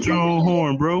even toot your own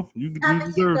horn, bro. You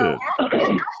deserve that.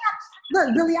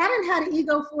 Look, Billy, I done had an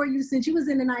ego for you since you was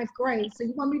in the 9th grade. So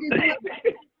you want me to do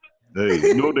it? Hey,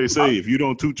 you know what they say? If you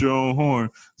don't toot your own horn,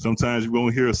 sometimes you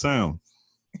won't hear a sound.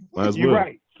 You're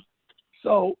right.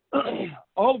 So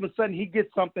all of a sudden he gets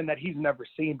something that he's never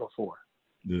seen before.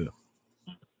 Yeah.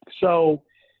 So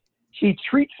he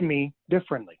treats me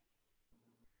differently.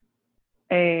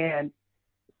 And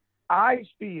I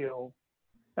feel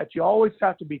that you always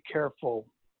have to be careful.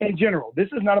 In general, this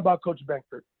is not about Coach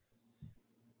Benkert.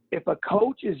 If a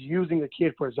coach is using a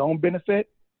kid for his own benefit,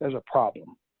 there's a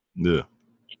problem. Yeah.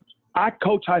 I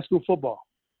coach high school football,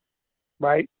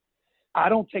 right? I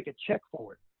don't take a check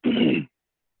for it.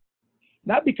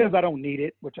 Not because I don't need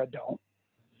it, which I don't,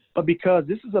 but because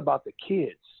this is about the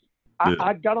kids. Yeah.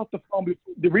 I got off the phone.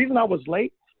 The reason I was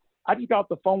late, I just got off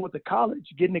the phone with the college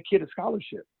getting a kid a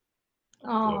scholarship.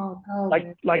 Oh,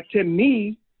 like to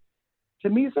me,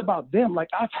 it's about them. Like,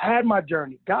 I've had my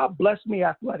journey. God blessed me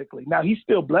athletically. Now he's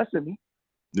still blessing me,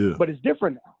 but it's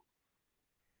different now.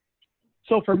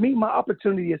 So for me, my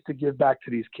opportunity is to give back to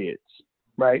these kids,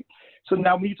 right? So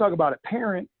now when you talk about a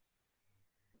parent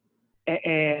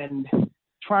and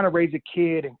trying to raise a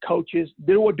kid and coaches,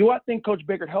 do I think Coach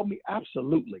Benkert helped me?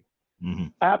 Absolutely. Mm-hmm.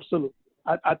 Absolutely.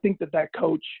 I think that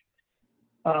coach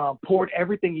poured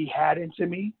everything he had into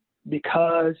me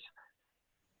because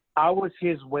I was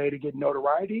his way to get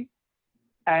notoriety,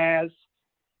 as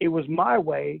it was my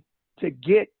way to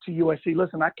get to USC.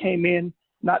 Listen, I came in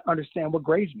not understand what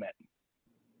grades meant,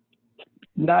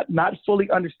 not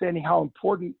fully understanding how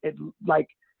important it, like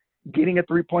getting a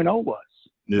 3.0 was,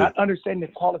 not understanding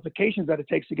the qualifications that it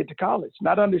takes to get to college,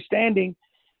 not understanding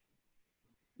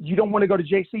you don't want to go to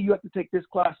JC, you have to take this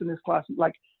class and this class.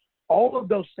 Like all of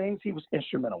those things he was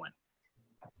instrumental in,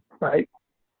 right?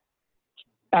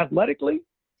 Athletically,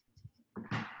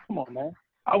 come on, man.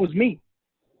 I was me.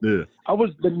 Yeah. I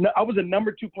was the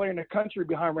number 2 player in the country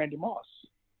behind Randy Moss.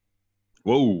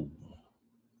 Whoa.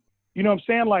 You know what I'm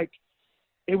saying? Like,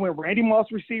 it went Randy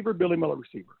Moss receiver, Billy Miller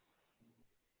receiver.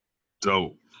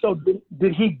 So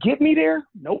did he get me there?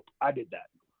 Nope, I did that.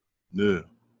 Yeah.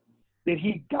 Did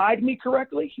he guide me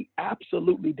correctly? He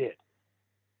absolutely did.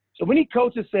 So when he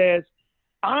coaches says,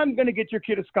 I'm going to get your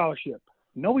kid a scholarship.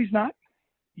 No, he's not.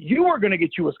 You are going to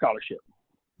get you a scholarship.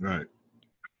 Right.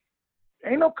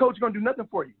 Ain't no coach going to do nothing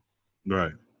for you.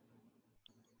 Right.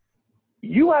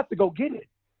 You have to go get it.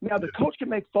 Now, the coach can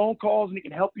make phone calls and he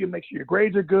can help you make sure your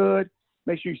grades are good,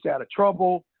 make sure you stay out of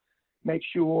trouble, make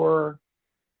sure,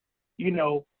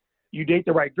 you date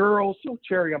the right girl. So,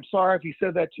 Cherry, I'm sorry if he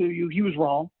said that to you. He was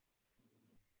wrong.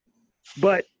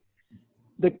 But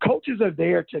the coaches are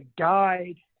there to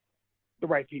guide the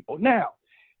right people. Now,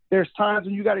 there's times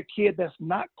when you got a kid that's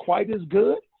not quite as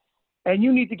good, and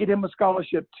you need to get him a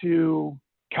scholarship to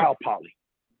Cal Poly.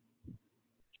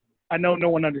 I know no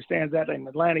one understands that in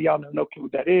Atlanta. Y'all know no clue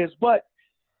what that is, but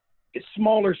it's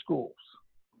smaller schools.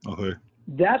 Okay.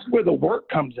 That's where the work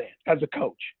comes in as a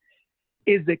coach.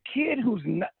 Is the kid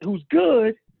who's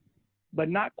good but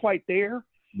not quite there?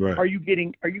 Right. Are you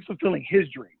fulfilling his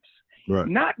dreams? Right.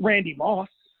 Not Randy Moss,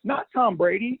 not Tom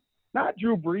Brady, not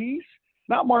Drew Brees,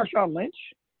 not Marshawn Lynch.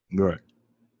 Right.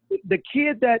 The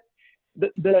kid that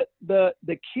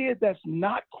the kid that's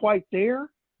not quite there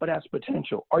but has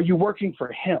potential. Are you working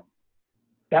for him?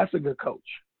 That's a good coach.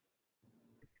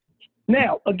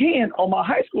 Now, again, on my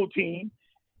high school team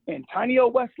in tiny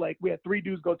old Westlake, we had 3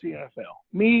 dudes go to the NFL.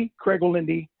 Me, Craig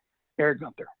Olindy, Eric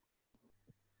Gunther.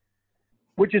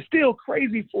 Which is still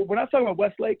crazy for when I talk about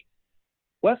Westlake.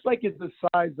 Westlake is the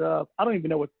size of, I don't even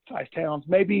know what size towns,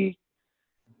 maybe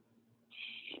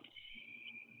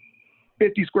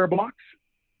 50 square blocks.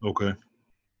 Okay.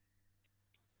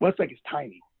 Westlake is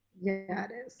tiny. Yeah,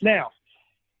 it is. Now,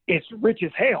 it's rich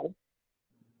as hell.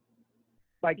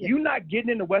 Like, you're not getting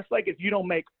into Westlake if you don't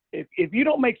make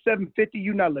 $750,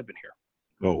 you're not living here.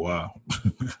 Oh wow.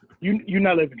 You're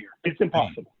not living here. It's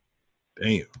impossible.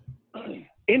 Damn.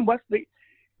 In Westlake.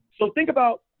 So think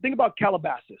about think about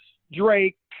Calabasas,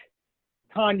 Drake,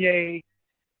 Kanye,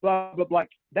 blah, blah, blah.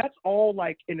 That's all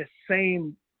like in the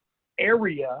same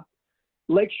area,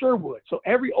 Lake Sherwood. So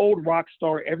every old rock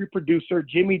star, every producer,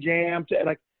 Jimmy Jam,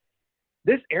 like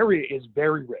this area is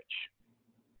very rich.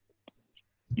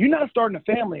 You're not starting a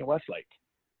family in Westlake.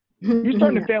 You're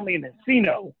starting a family in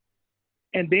Encino,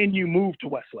 and then you move to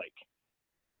Westlake.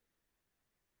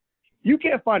 You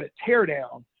can't find a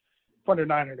teardown for under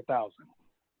 $900,000.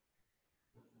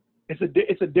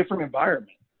 It's a different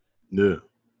environment. Yeah.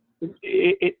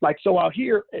 It like, so out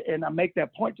here, and I make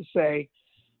that point to say,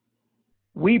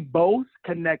 we both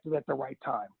connected at the right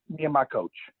time, me and my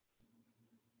coach.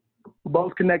 We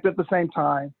both connected at the same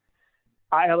time.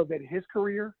 I elevated his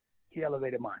career. He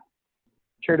elevated mine.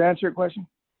 Care to answer your question?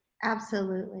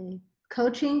 Absolutely.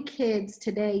 Coaching kids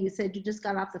today, you said you just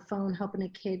got off the phone helping a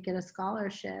kid get a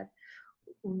scholarship.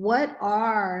 What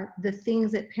are the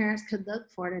things that parents could look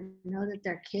for to know that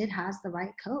their kid has the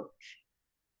right coach?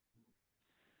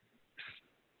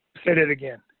 Say that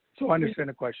again, so I understand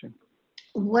the question.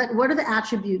 What are the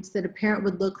attributes that a parent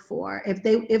would look for if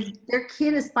their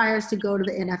kid aspires to go to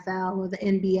the NFL or the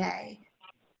NBA?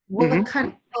 What kind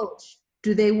of coach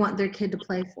do they want their kid to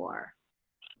play for?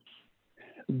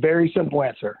 Very simple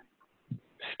answer.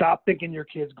 Stop thinking your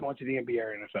kid's going to the NBA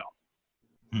or NFL.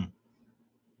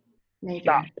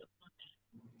 Stop.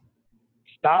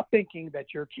 Stop thinking that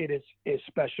your kid is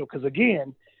special. Because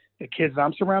again, the kids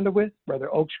I'm surrounded with,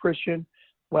 whether Oaks Christian,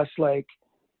 Westlake,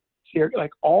 Sierra,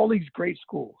 like all these great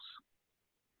schools,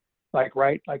 like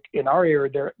in our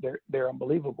area, they're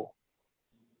unbelievable.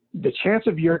 The chance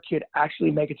of your kid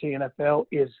actually making it to the NFL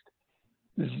is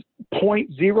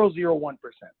 0.001%.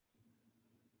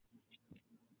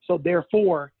 So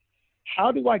therefore,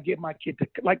 how do I get my kid to,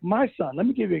 like my son? Let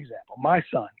me give you an example. My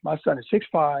son is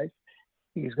 6'5".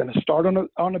 He's going to start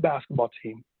on the basketball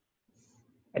team,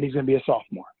 and he's going to be a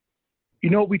sophomore. You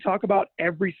know what we talk about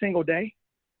every single day?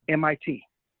 MIT.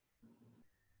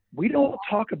 We don't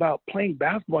talk about playing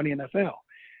basketball in the NFL.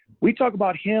 We talk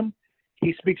about him.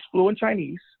 He speaks fluent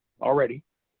Chinese already.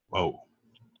 Whoa.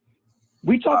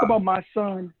 We talk about my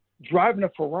son driving a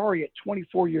Ferrari at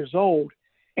 24 years old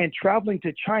and traveling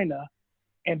to China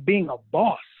and being a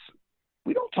boss.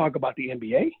 We don't talk about the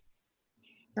NBA.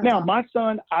 Now, my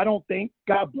son, I don't think,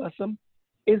 God bless him,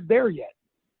 is there yet.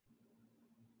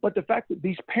 But the fact that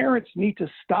these parents need to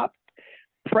stop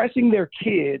pressing their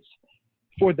kids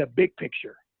for the big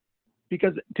picture.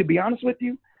 Because to be honest with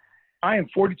you, I am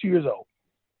 42 years old.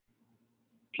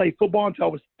 Played football until I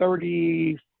was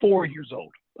 34 years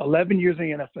old, 11 years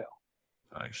in the NFL.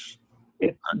 Nice.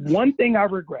 One thing I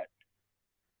regret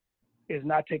is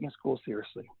not taking school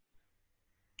seriously.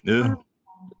 Yeah.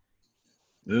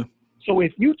 Yeah. So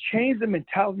if you change the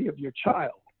mentality of your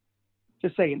child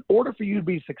to say, in order for you to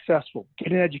be successful,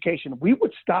 get an education, we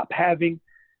would stop having,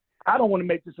 I don't want to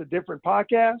make this a different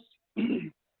podcast.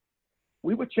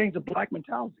 We would change the black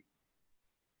mentality.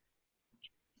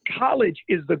 College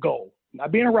is the goal.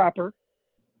 Not being a rapper,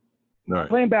 not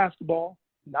playing basketball,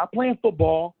 not playing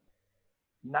football,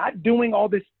 not doing all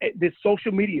this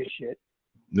social media shit.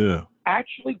 Yeah.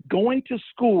 Actually going to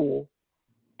school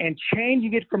and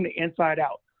changing it from the inside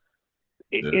out.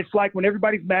 It's like when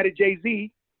everybody's mad at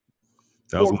Jay-Z.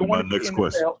 That was my next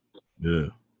question. Yeah.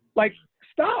 Like,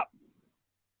 stop.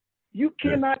 You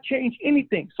cannot change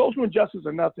anything. Social injustice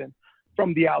or nothing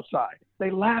from the outside.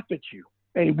 They laugh at you.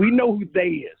 And we know who they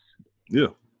is. Yeah.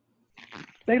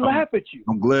 They laugh at you.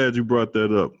 I'm glad you brought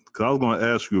that up. Because I was going to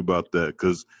ask you about that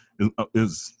because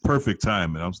it's perfect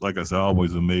timing. Like I said, I'm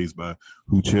always amazed by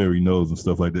who Cherry knows and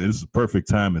stuff like that. It's perfect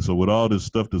timing. So with all this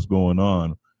stuff that's going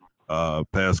on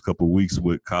past couple of weeks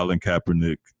with Colin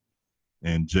Kaepernick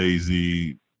and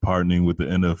Jay-Z partnering with the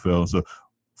NFL. So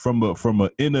from a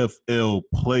NFL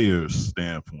player's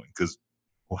standpoint, because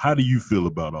how do you feel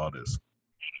about all this?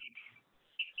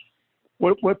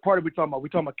 What part are we talking about? We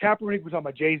talking about Kaepernick? We talking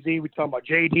about Jay-Z? We talking about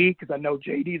JD? Because I know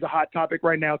JD is a hot topic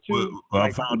right now too. Well, I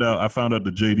found out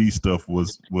the JD stuff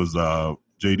was JD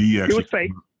actually. It was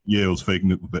fake. Yeah, it was fake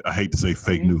news. I hate to say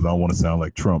fake news. I don't want to sound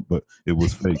like Trump, but it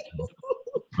was fake.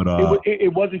 But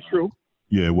it wasn't true.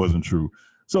 Yeah, it wasn't true.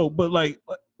 So, but like,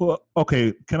 well,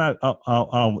 okay, can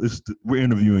we're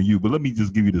interviewing you, but let me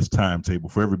just give you this timetable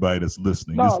for everybody that's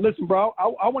listening. Listen, bro,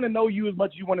 I want to know you as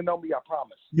much as you want to know me, I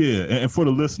promise. Yeah, and for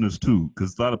the listeners too,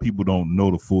 because a lot of people don't know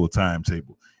the full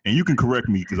timetable. And you can correct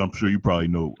me because I'm sure you probably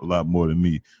know a lot more than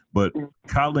me. But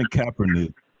Colin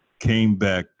Kaepernick came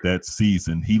back that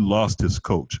season. He lost his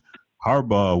coach.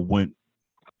 Harbaugh went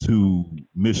to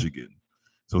Michigan.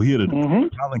 So he had Colin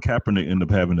Kaepernick ended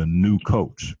up having a new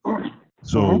coach.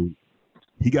 So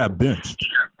he got benched.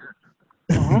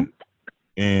 And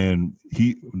And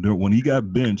when he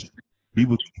got benched,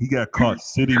 he got caught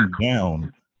sitting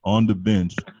down on the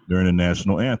bench during the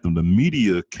national anthem. The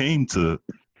media came to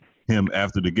him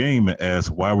after the game and asked,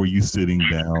 "Why were you sitting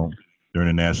down during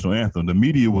the national anthem?" The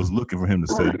media was looking for him to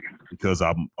say, "Because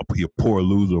I'm a poor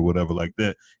loser," or whatever like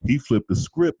that. He flipped the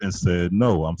script and said,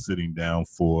 "No, I'm sitting down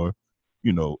for,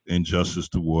 injustice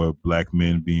toward black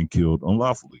men being killed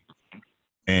unlawfully."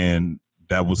 And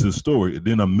that was his story.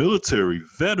 Then a military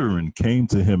veteran came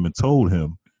to him and told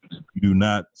him, "You do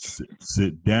not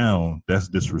sit down. That's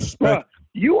disrespectful."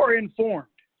 You are informed.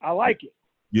 I like it.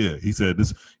 Yeah, he said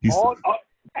this.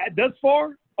 Thus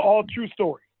far, all true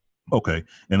story. Okay.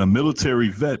 And a military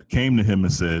vet came to him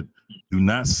and said, "Do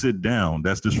not sit down.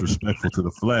 That's disrespectful to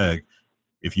the flag.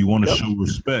 If you want to show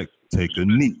respect, take a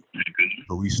knee."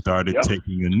 So he started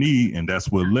taking a knee, and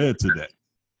that's what led to that.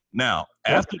 Now,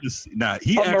 after this,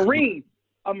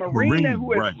 a Marine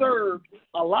who has served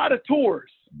a lot of tours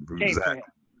came to him.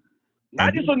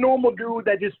 Not just a normal dude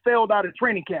that just failed out of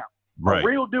training camp. Right. A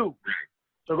real dude.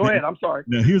 So go ahead. I'm sorry.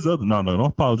 Now here's the other. No, don't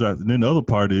apologize. And then the other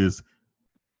part is,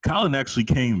 Colin actually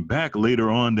came back later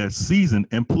on that season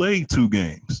and played 2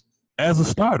 games as a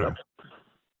starter.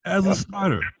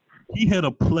 He had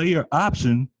a player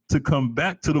option to come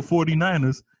back to the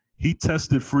 49ers. He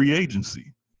tested free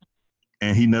agency,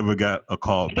 and he never got a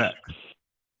call back.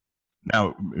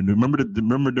 Now, remember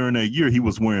during that year, he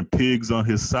was wearing pigs on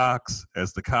his socks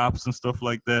as the cops and stuff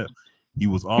like that. He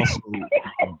was also,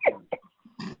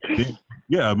 this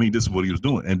is what he was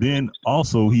doing. And then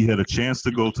also he had a chance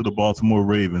to go to the Baltimore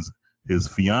Ravens. His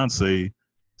fiance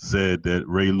said that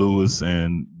Ray Lewis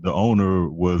and the owner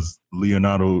was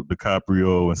Leonardo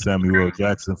DiCaprio and Samuel L.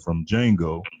 Jackson from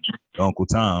Django, the Uncle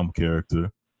Tom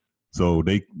character. So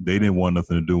they didn't want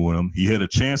nothing to do with him. He had a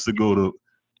chance to go to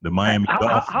the Miami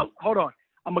Dolphins. Hold on.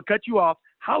 I'm going to cut you off.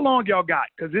 How long y'all got?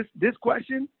 Because this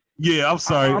question. Yeah, I'm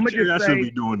sorry. I should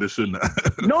be doing this, shouldn't I?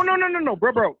 No,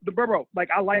 bro. Like,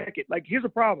 I like it. Like, here's the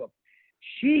problem.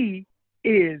 She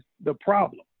is the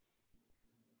problem.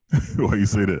 Why you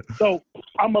say that? So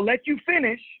I'm going to let you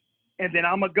finish, and then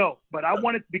I'm going to go. But I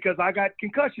wanted, because I got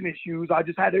concussion issues, I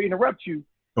just had to interrupt you.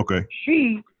 Okay.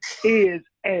 She is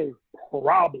a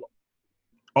problem.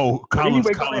 Oh, Colin's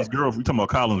girlfriend. You're talking about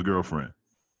Colin's girlfriend.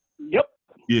 Yep.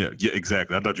 Yeah,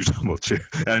 exactly. I thought you were talking about Cherry.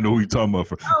 I didn't know who you're talking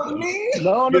about. Oh, me?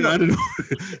 No. I didn't know.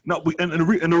 No, and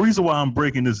the reason why I'm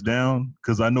breaking this down,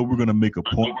 because I know we're going to make a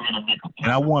point, and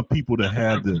I want people to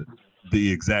have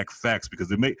the exact facts, because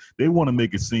they want to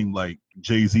make it seem like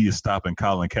Jay-Z is stopping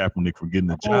Colin Kaepernick from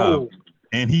getting a job,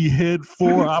 and he had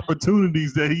 4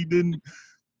 opportunities that he didn't.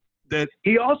 That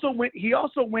he also went,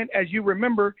 as you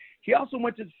remember, he also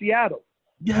went to Seattle.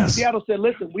 Yes. Seattle said,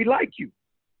 "Listen, we like you.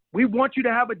 We want you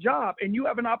to have a job, and you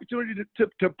have an opportunity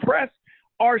to press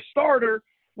our starter,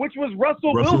 which was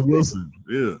Russell Wilson.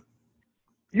 Yeah.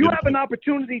 You have an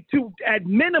opportunity to, at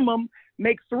minimum,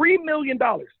 make $3 million.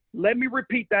 Let me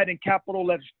repeat that in capital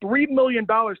letters. $3 million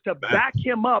to back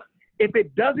him up if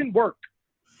it doesn't work."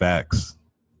 Facts.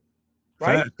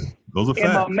 Right? Facts. Those are facts.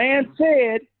 And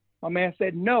my man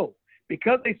said no,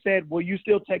 because they said, "Will you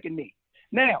still take a knee?"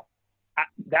 Now,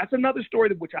 that's another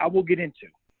story which I will get into.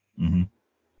 Mm-hmm.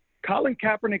 Colin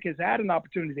Kaepernick has had an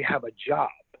opportunity to have a job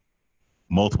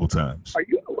multiple times.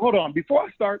 Hold on, before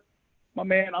I start, my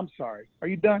man, I'm sorry. Are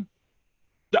you done?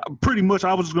 Pretty much.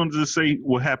 I was just going to just say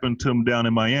what happened to him down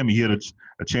in Miami. He had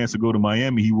a chance to go to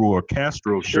Miami. He wore a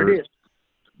Castro shirt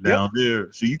down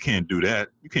there. So you can't do that.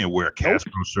 You can't wear a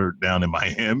Castro shirt down in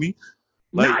Miami.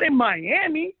 Not in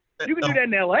Miami. You can do that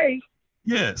in L.A.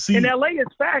 Yeah. See, in L.A.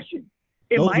 it's fashion.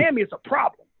 In Miami, it's a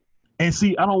problem. And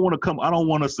see, I don't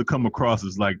want us to come across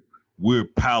as like we're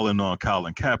piling on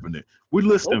Colin Kaepernick. We're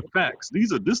listing facts.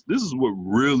 This is what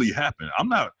really happened. I'm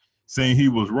not saying he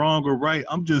was wrong or right.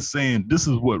 I'm just saying this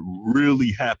is what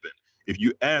really happened. If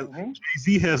you ask,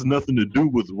 Jay-Z has nothing to do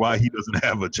with why he doesn't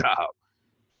have a job.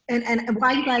 And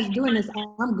while you guys are doing this,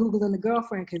 I'm Googling the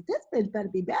girlfriend, because this bitch better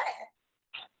be bad.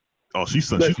 Oh,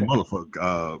 she's a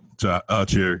motherfucker,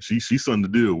 Cherry. She's something to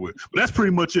deal with. But that's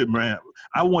pretty much it, man.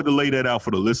 I wanted to lay that out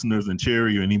for the listeners and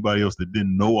Cherry or anybody else that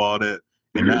didn't know all that.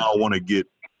 And now I want to get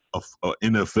a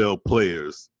NFL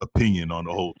player's opinion on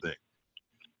the whole thing.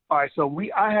 All right, so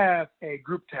I have a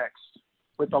group text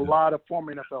with a lot of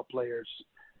former NFL players.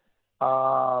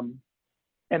 And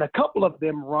a couple of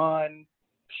them run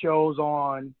shows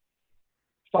on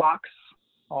Fox,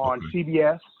 on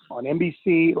CBS, on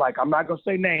NBC. Like, I'm not going to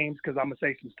say names because I'm going to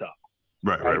say some stuff.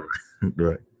 Right.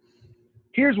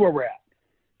 Here's where we're at.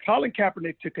 Colin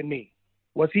Kaepernick took a knee.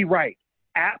 Was he right?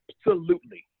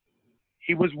 Absolutely.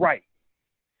 He was right.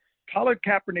 Colin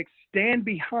Kaepernick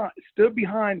stood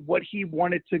behind what he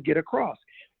wanted to get across.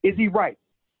 Is he right?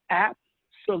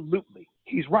 Absolutely.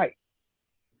 He's right.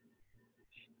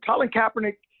 Colin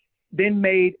Kaepernick then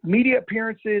made media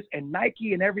appearances and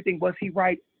Nike and everything. Was he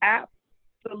right?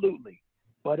 Absolutely.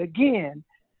 But again,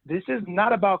 this is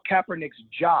not about Kaepernick's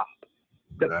job.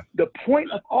 The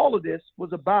point of all of this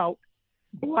was about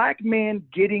black men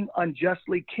getting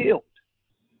unjustly killed.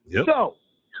 Yep. So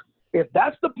if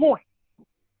that's the point,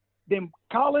 then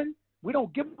Colin, we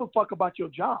don't give a fuck about your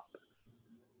job.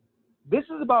 This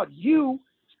is about you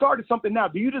started something now.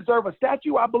 Do you deserve a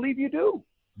statue? I believe you do.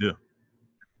 Yeah.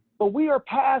 But we are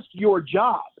past your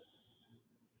job.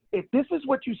 If this is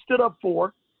what you stood up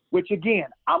for, which again,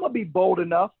 I'm going to be bold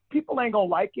enough. People ain't going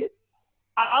to like it.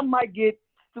 I might get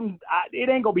some, it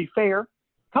ain't going to be fair.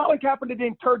 Colin Kaepernick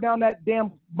didn't turn down that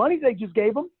damn money they just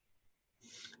gave him.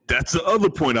 That's the other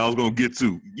point I was going to get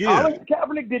to. Yeah. Colin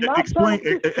Kaepernick did not explain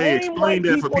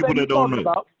that for people that don't know.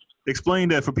 About. Explain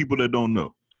that for people that don't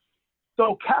know.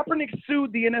 So Kaepernick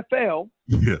sued the NFL,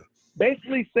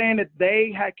 basically saying that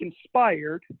they had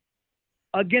conspired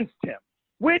against him,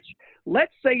 which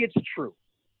let's say it's true.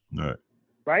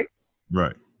 Right?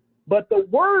 Right. But the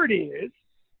word is,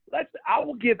 I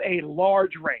will give a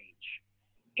large range,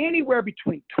 anywhere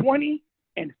between $20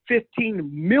 and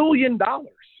 $15 million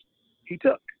he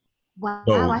took. Wow,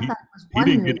 So I thought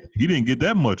it was he didn't get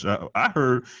that much. I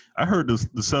heard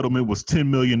the settlement was $10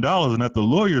 million, and that the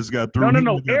lawyers got through.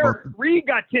 No. Eric Reed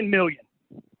got $10 million.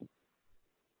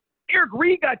 Eric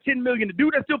Reed got $10 million. The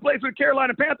dude that still plays for the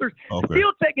Carolina Panthers,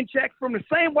 still taking checks from the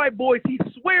same white boys he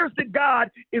swears to God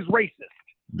is racist.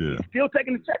 Yeah. He's still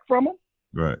taking the check from them.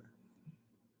 Right.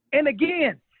 And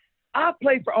again, I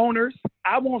played for owners,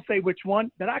 I won't say which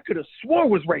one, that I could have swore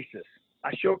was racist.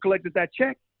 I sure collected that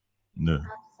check. Yeah.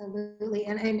 Absolutely.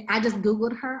 And I just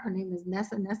Googled her. Her name is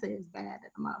Nessa. Nessa is bad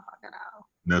at the motherfucker now.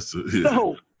 Nessa. Yeah.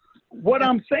 So what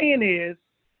I'm saying is,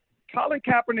 Colin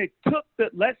Kaepernick took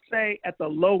let's say at the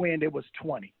low end it was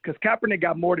 20, because Kaepernick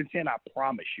got more than 10, I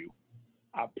promise you.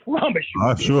 I promise you.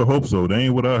 I sure hope so. That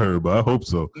ain't what I heard, but I hope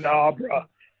so. No, bro.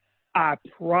 I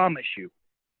promise you.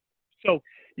 So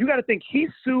you got to think he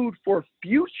sued for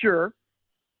future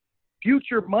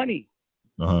money.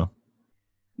 Uh-huh.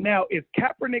 Now, if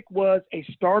Kaepernick was a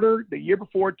starter the year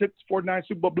before, took 49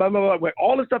 Super Bowl, blah, blah, blah,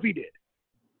 all the stuff he did,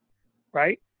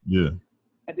 right? Yeah.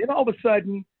 And then all of a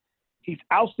sudden, he's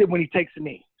ousted when he takes a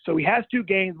knee. So he has 2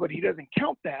 games, but he doesn't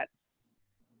count that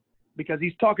because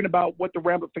he's talking about what the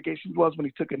ramifications was when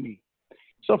he took a knee.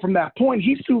 So from that point,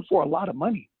 he sued for a lot of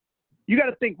money. You got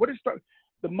to think, what is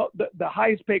the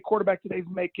highest paid quarterback today is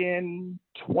making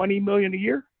 $20 million a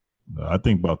year? I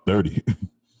think about 30.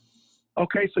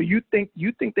 Okay, so you think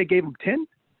they gave him 10?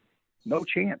 No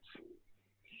chance.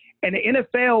 And the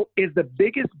NFL is the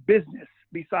biggest business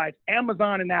besides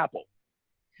Amazon and Apple.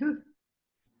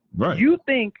 Right. You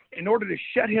think in order to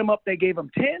shut him up, they gave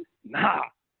him 10? Nah,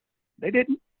 they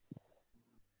didn't.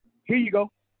 Here you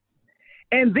go.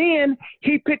 And then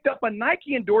he picked up a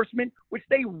Nike endorsement, which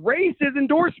they raised his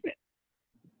endorsement.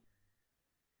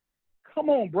 Come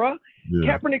on, bro.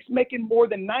 Yeah. Kaepernick's making more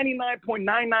than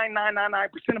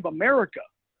 99.99999% of America.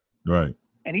 Right.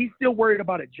 And he's still worried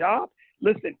about a job?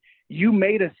 Listen, you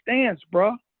made a stance,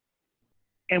 bro.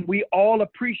 And we all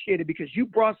appreciate it because you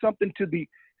brought something to the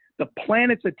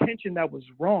planet's attention that was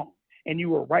wrong. And you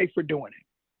were right for doing it.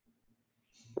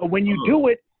 But when you do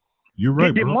it, you're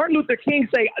right, did Martin Luther King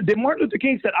say,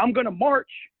 I'm going to march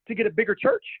to get a bigger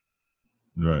church?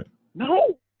 Right.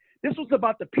 No. This was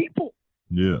about the people.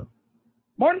 Yeah.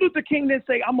 Martin Luther King didn't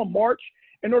say, I'm going to march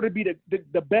in order to be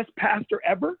the best pastor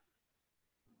ever.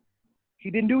 He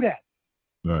didn't do that.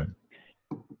 Right.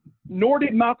 Nor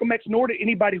did Malcolm X, nor did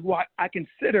anybody who I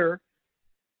consider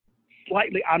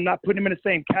slightly, I'm not putting them in the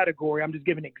same category. I'm just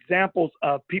giving examples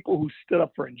of people who stood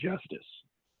up for injustice.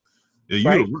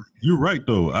 Yeah, you're right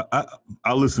though.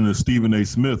 I listen to Stephen A.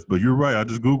 Smith, but you're right. I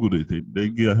just Googled it. They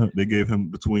gave him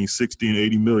between 60 and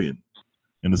 80 million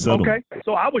in the settlement. Okay,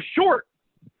 so I was short.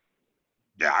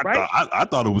 Yeah, I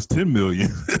thought it was 10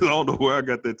 million. I don't know where I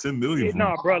got that 10 million from.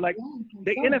 No, bro. Like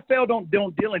the NFL don't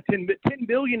deal in 10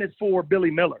 million is for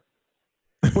Billy Miller,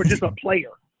 for just a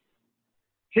player.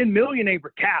 10 million ain't for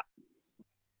Cap.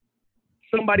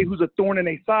 Somebody who's a thorn in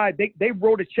their side. They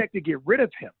wrote a check to get rid of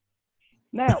him.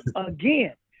 Now,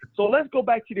 again, so let's go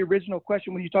back to the original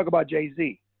question when you talk about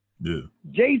Jay-Z. Yeah.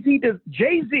 Jay-Z,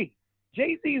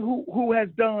 who has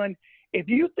done, if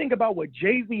you think about what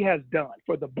Jay-Z has done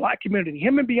for the black community,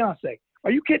 him and Beyonce,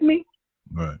 are you kidding me?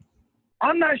 Right.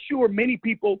 I'm not sure many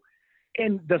people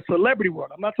in the celebrity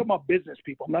world, I'm not talking about business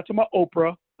people, I'm not talking about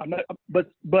Oprah, I'm not, but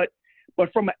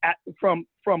from a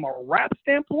rap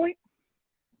standpoint,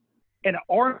 and an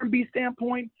R&B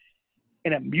standpoint,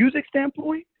 and a music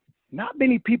standpoint, not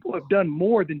many people have done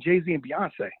more than Jay-Z and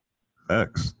Beyonce.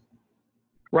 Facts.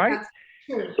 Right?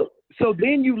 So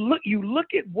then you look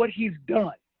at what he's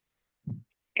done.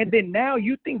 And then now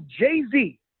you think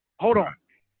Jay-Z, hold on,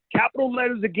 capital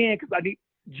letters again, because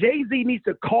Jay-Z needs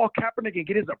to call Kaepernick and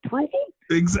get his approval?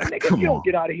 Exactly. Nigga, you don't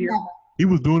get out of here. He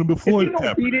was doing it before. If you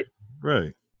don't beat it,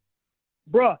 right.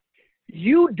 Bruh,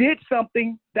 you did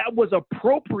something that was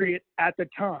appropriate at the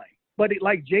time. But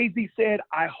like Jay-Z said,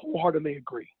 I wholeheartedly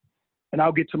agree. And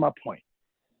I'll get to my point.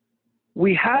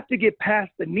 We have to get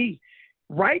past the knee.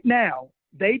 Right now,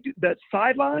 the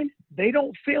sideline, they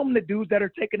don't film the dudes that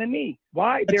are taking a knee.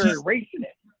 Why? They're erasing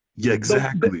it. Yeah,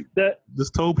 exactly.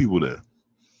 Just told people that.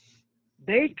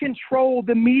 They control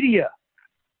the media.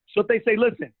 So if they say,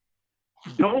 listen,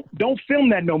 don't film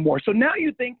that no more. So now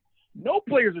you think no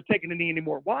players are taking a knee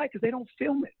anymore. Why? Because they don't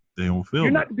film it. They don't film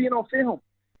You're not being on film,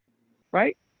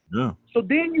 right? Yeah. So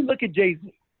then you look at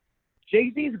Jay-Z.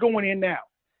 Jay-Z's going in now.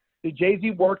 Did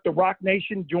Jay-Z work the Rock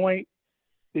Nation joint?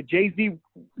 Did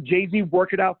Jay-Z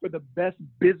work it out for the best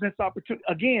business opportunity?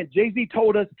 Again, Jay-Z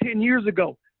told us 10 years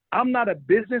ago, I'm not a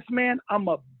businessman, I'm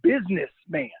a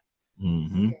businessman.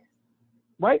 Mm-hmm.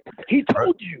 Right? He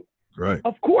told you. Right.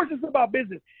 Of course it's about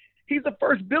business. He's the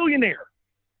first billionaire.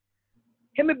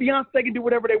 Him and Beyonce can do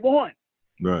whatever they want.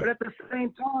 Right. But at the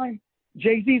same time,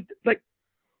 Jay-Z's like,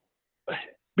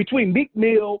 between Meek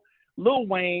Mill, Lil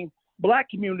Wayne, Black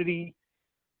community,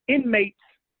 inmates,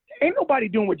 ain't nobody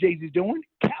doing what Jay-Z's doing.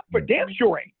 Cap for damn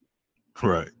sure ain't.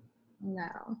 Right.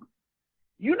 No.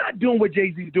 You're not doing what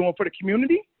Jay-Z's doing for the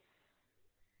community.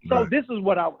 So This is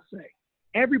what I would say.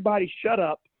 Everybody shut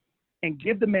up and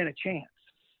give the man a chance.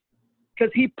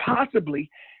 Because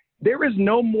there is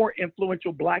no more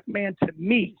influential Black man to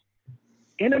me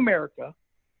in America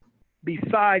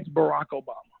besides Barack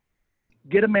Obama.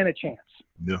 Get a man a chance.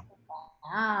 Yeah.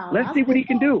 Wow. Let's see what he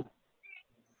can do.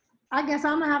 I guess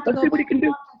I'm gonna have to Let's see what he can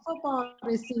do. Football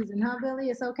this season, huh, Billy?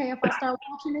 It's okay if I start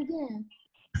watching again.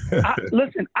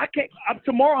 Listen, I can't.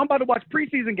 Tomorrow I'm about to watch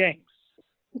preseason games.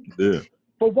 Yeah.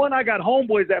 For one, I got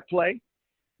homeboys that play,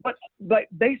 but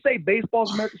they say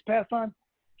baseball's America's pastime.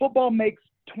 Football makes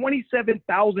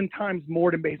 27,000 times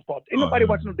more than baseball. Ain't nobody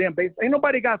watching no damn baseball. Ain't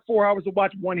nobody got 4 hours to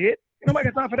watch one hit. Ain't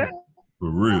nobody got time for that. For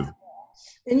real.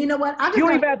 And you know what? You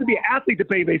don't even have to be an athlete to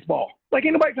play baseball. Like,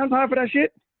 ain't nobody got time for that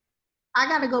shit. I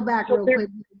got to go back real quick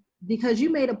because you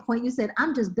made a point. You said,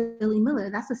 I'm just Billy Miller.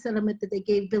 That's a sentiment that they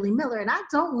gave Billy Miller. And I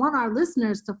don't want our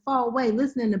listeners to fall away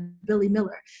listening to Billy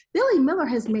Miller. Billy Miller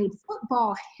has made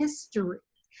football history.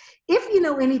 If you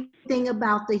know anything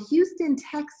about the Houston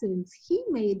Texans, he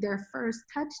made their first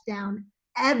touchdown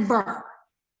ever.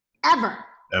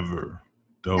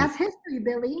 Dope. That's history,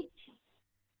 Billy.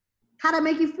 How'd it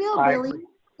make you feel, Billy?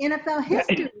 NFL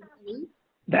history.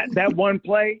 That one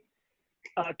play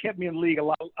kept me in the league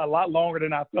a lot longer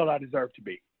than I felt I deserved to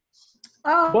be.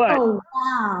 Wow.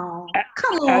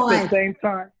 Come on. At the same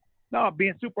time,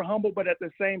 being super humble, but at the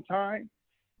same time,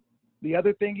 the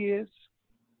other thing is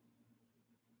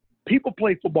people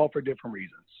play football for different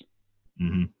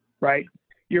reasons, right?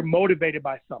 You're motivated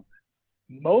by something.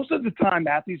 Most of the time,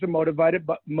 athletes are motivated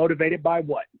by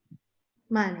what?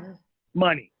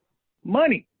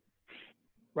 Money,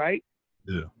 right?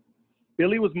 Yeah.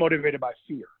 Billy was motivated by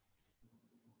fear.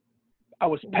 I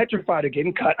was petrified of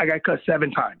getting cut. I got cut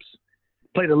 7 times.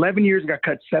 Played 11 years, got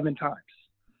cut 7 times.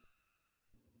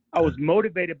 I was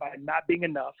motivated by not being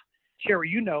enough.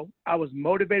 Cherry, I was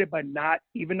motivated by not,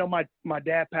 even though my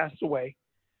dad passed away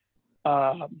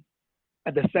at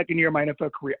the second year of my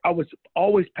NFL career, I was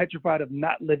always petrified of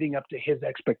not living up to his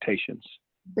expectations.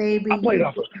 Baby. I played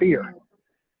off of fear.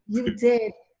 You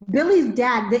did. Billy's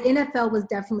dad, the NFL was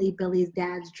definitely Billy's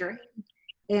dad's dream.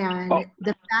 And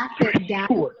the fact that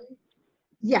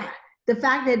the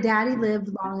fact that daddy lived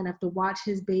long enough to watch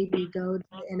his baby go to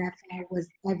the NFL was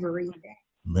everything.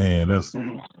 Man,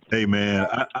 hey man,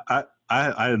 I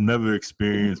had never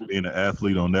experienced being an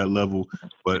athlete on that level,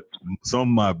 but some of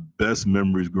my best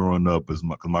memories growing up is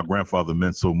because my grandfather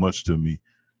meant so much to me.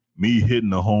 Me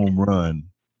hitting a home run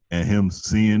and him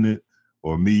seeing it,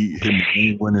 or me hitting a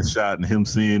game-winning shot and him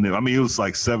seeing it. I mean, it was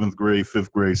like 7th grade,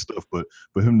 5th grade stuff, but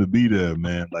for him to be there,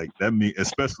 man, like that means,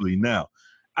 especially now.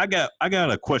 I got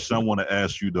a question I want to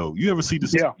ask you though. You ever see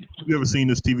this? Yeah. You ever seen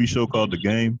this TV show called The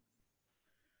Game?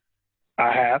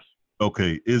 I have.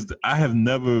 Okay, I have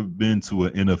never been to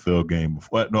an NFL game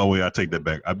before. No, wait, I take that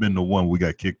back. I've been to one we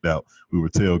got kicked out. We were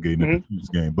tailgating at the Chiefs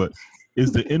game. But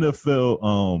is the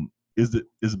NFL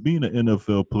is being an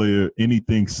NFL player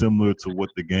anything similar to what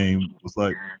The Game was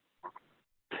like?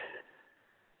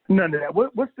 None of that.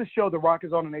 What's the show The Rock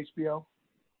is on HBO?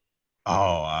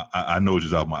 Oh, I know what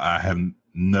you're talking about.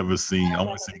 Never seen. I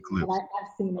want to see clips. I've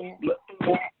seen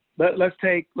it. Let's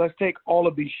take all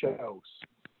of these shows.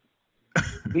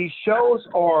 These shows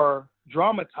are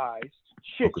dramatized.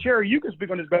 Shit, Okay. Cherry, you can speak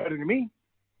on this better than me.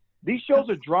 These shows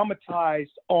are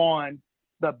dramatized on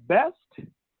the best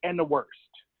and the worst,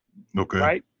 Okay.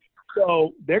 right?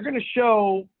 So they're going to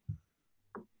show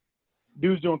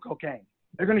dudes doing cocaine.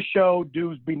 They're going to show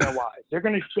dudes beating their wives. They're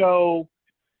going to show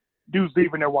dudes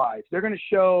leaving their wives. They're going to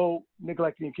show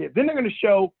neglecting kids. Then they're going to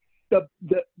show the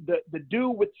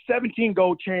dude with 17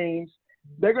 gold chains.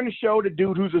 They're going to show the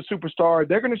dude who's a superstar.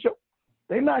 They're going to show.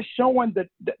 They're not showing the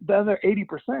other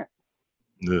 80%.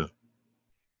 Yeah.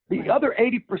 The other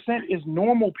 80% is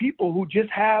normal people who just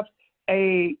have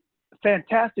a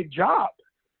fantastic job.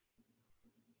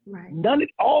 Right.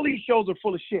 All these shows are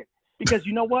full of shit. Because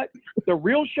you know what? The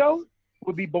real show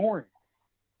would be boring.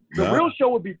 The Nah. real show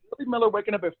would be Billy Miller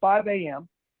waking up at 5 a.m.,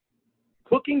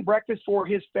 cooking breakfast for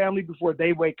his family before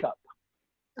they wake up.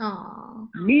 Aw.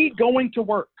 Me going to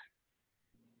work.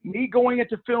 Me going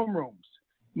into film rooms.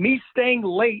 Me staying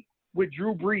late with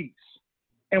Drew Brees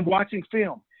and watching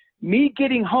film. Me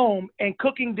getting home and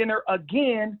cooking dinner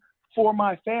again for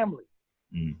my family.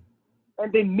 Mm.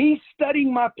 And then me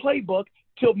studying my playbook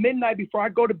till midnight before I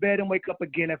go to bed and wake up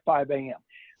again at 5 a.m.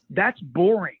 That's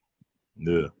boring.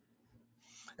 Yeah.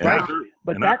 And Right.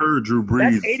 I heard Drew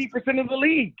Brees. That's 80% of the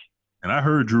league. And I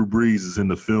heard Drew Brees is in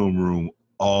the film room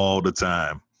all the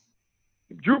time.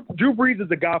 Drew Brees is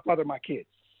the godfather of my kids.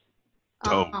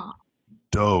 Dope. Aw.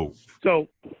 Dope.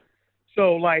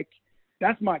 So like,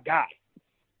 that's my guy.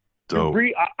 Dope.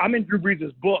 I'm in Drew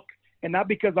Brees' book, and not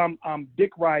because I'm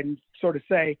dick riding, so to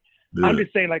say. Yeah. I'm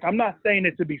just saying, like, I'm not saying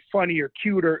it to be funny or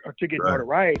cute or to get Right.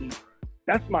 notoriety.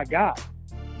 That's my guy,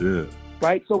 Yeah.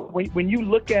 right? So when you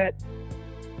look at,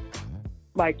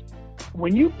 like,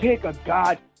 when you pick a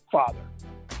godfather,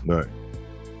 Right.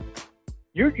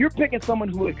 you're picking someone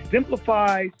who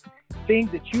exemplifies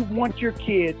things that you want your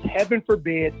kids, heaven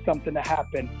forbid, something to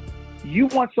happen. You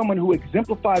want someone who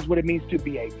exemplifies what it means to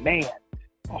be a man,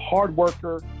 a hard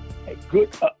worker, a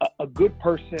good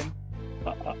person,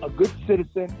 a good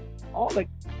citizen. All like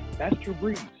that's Drew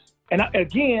Brees. And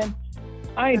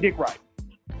I ain't dick riding.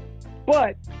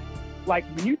 But like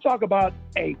when you talk about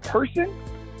a person,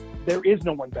 there is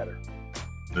no one better.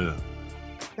 Yeah.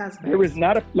 That's There is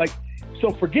not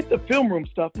so forget the film room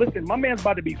stuff. Listen, my man's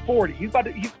about to be 40. He's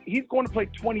going to play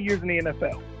 20 years in the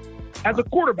NFL as a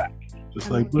quarterback. Just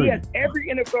like He Brady. has every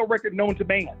NFL record known to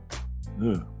man.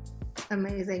 Yeah.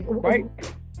 amazing. Right.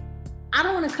 I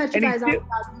don't want to cut you And he guys off still-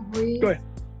 about Drew Brees, Go ahead.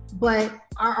 but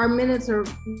our minutes are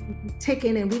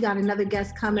ticking, and we got another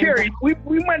guest coming. Cherry, we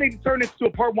might need to turn this to a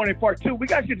part 1 and part 2. We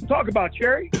got shit to talk about,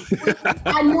 Cherry.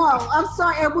 I know. I'm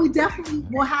sorry, and we definitely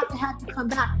will have to have you come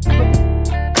back.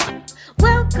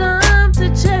 Welcome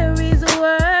to Cherry's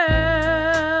World.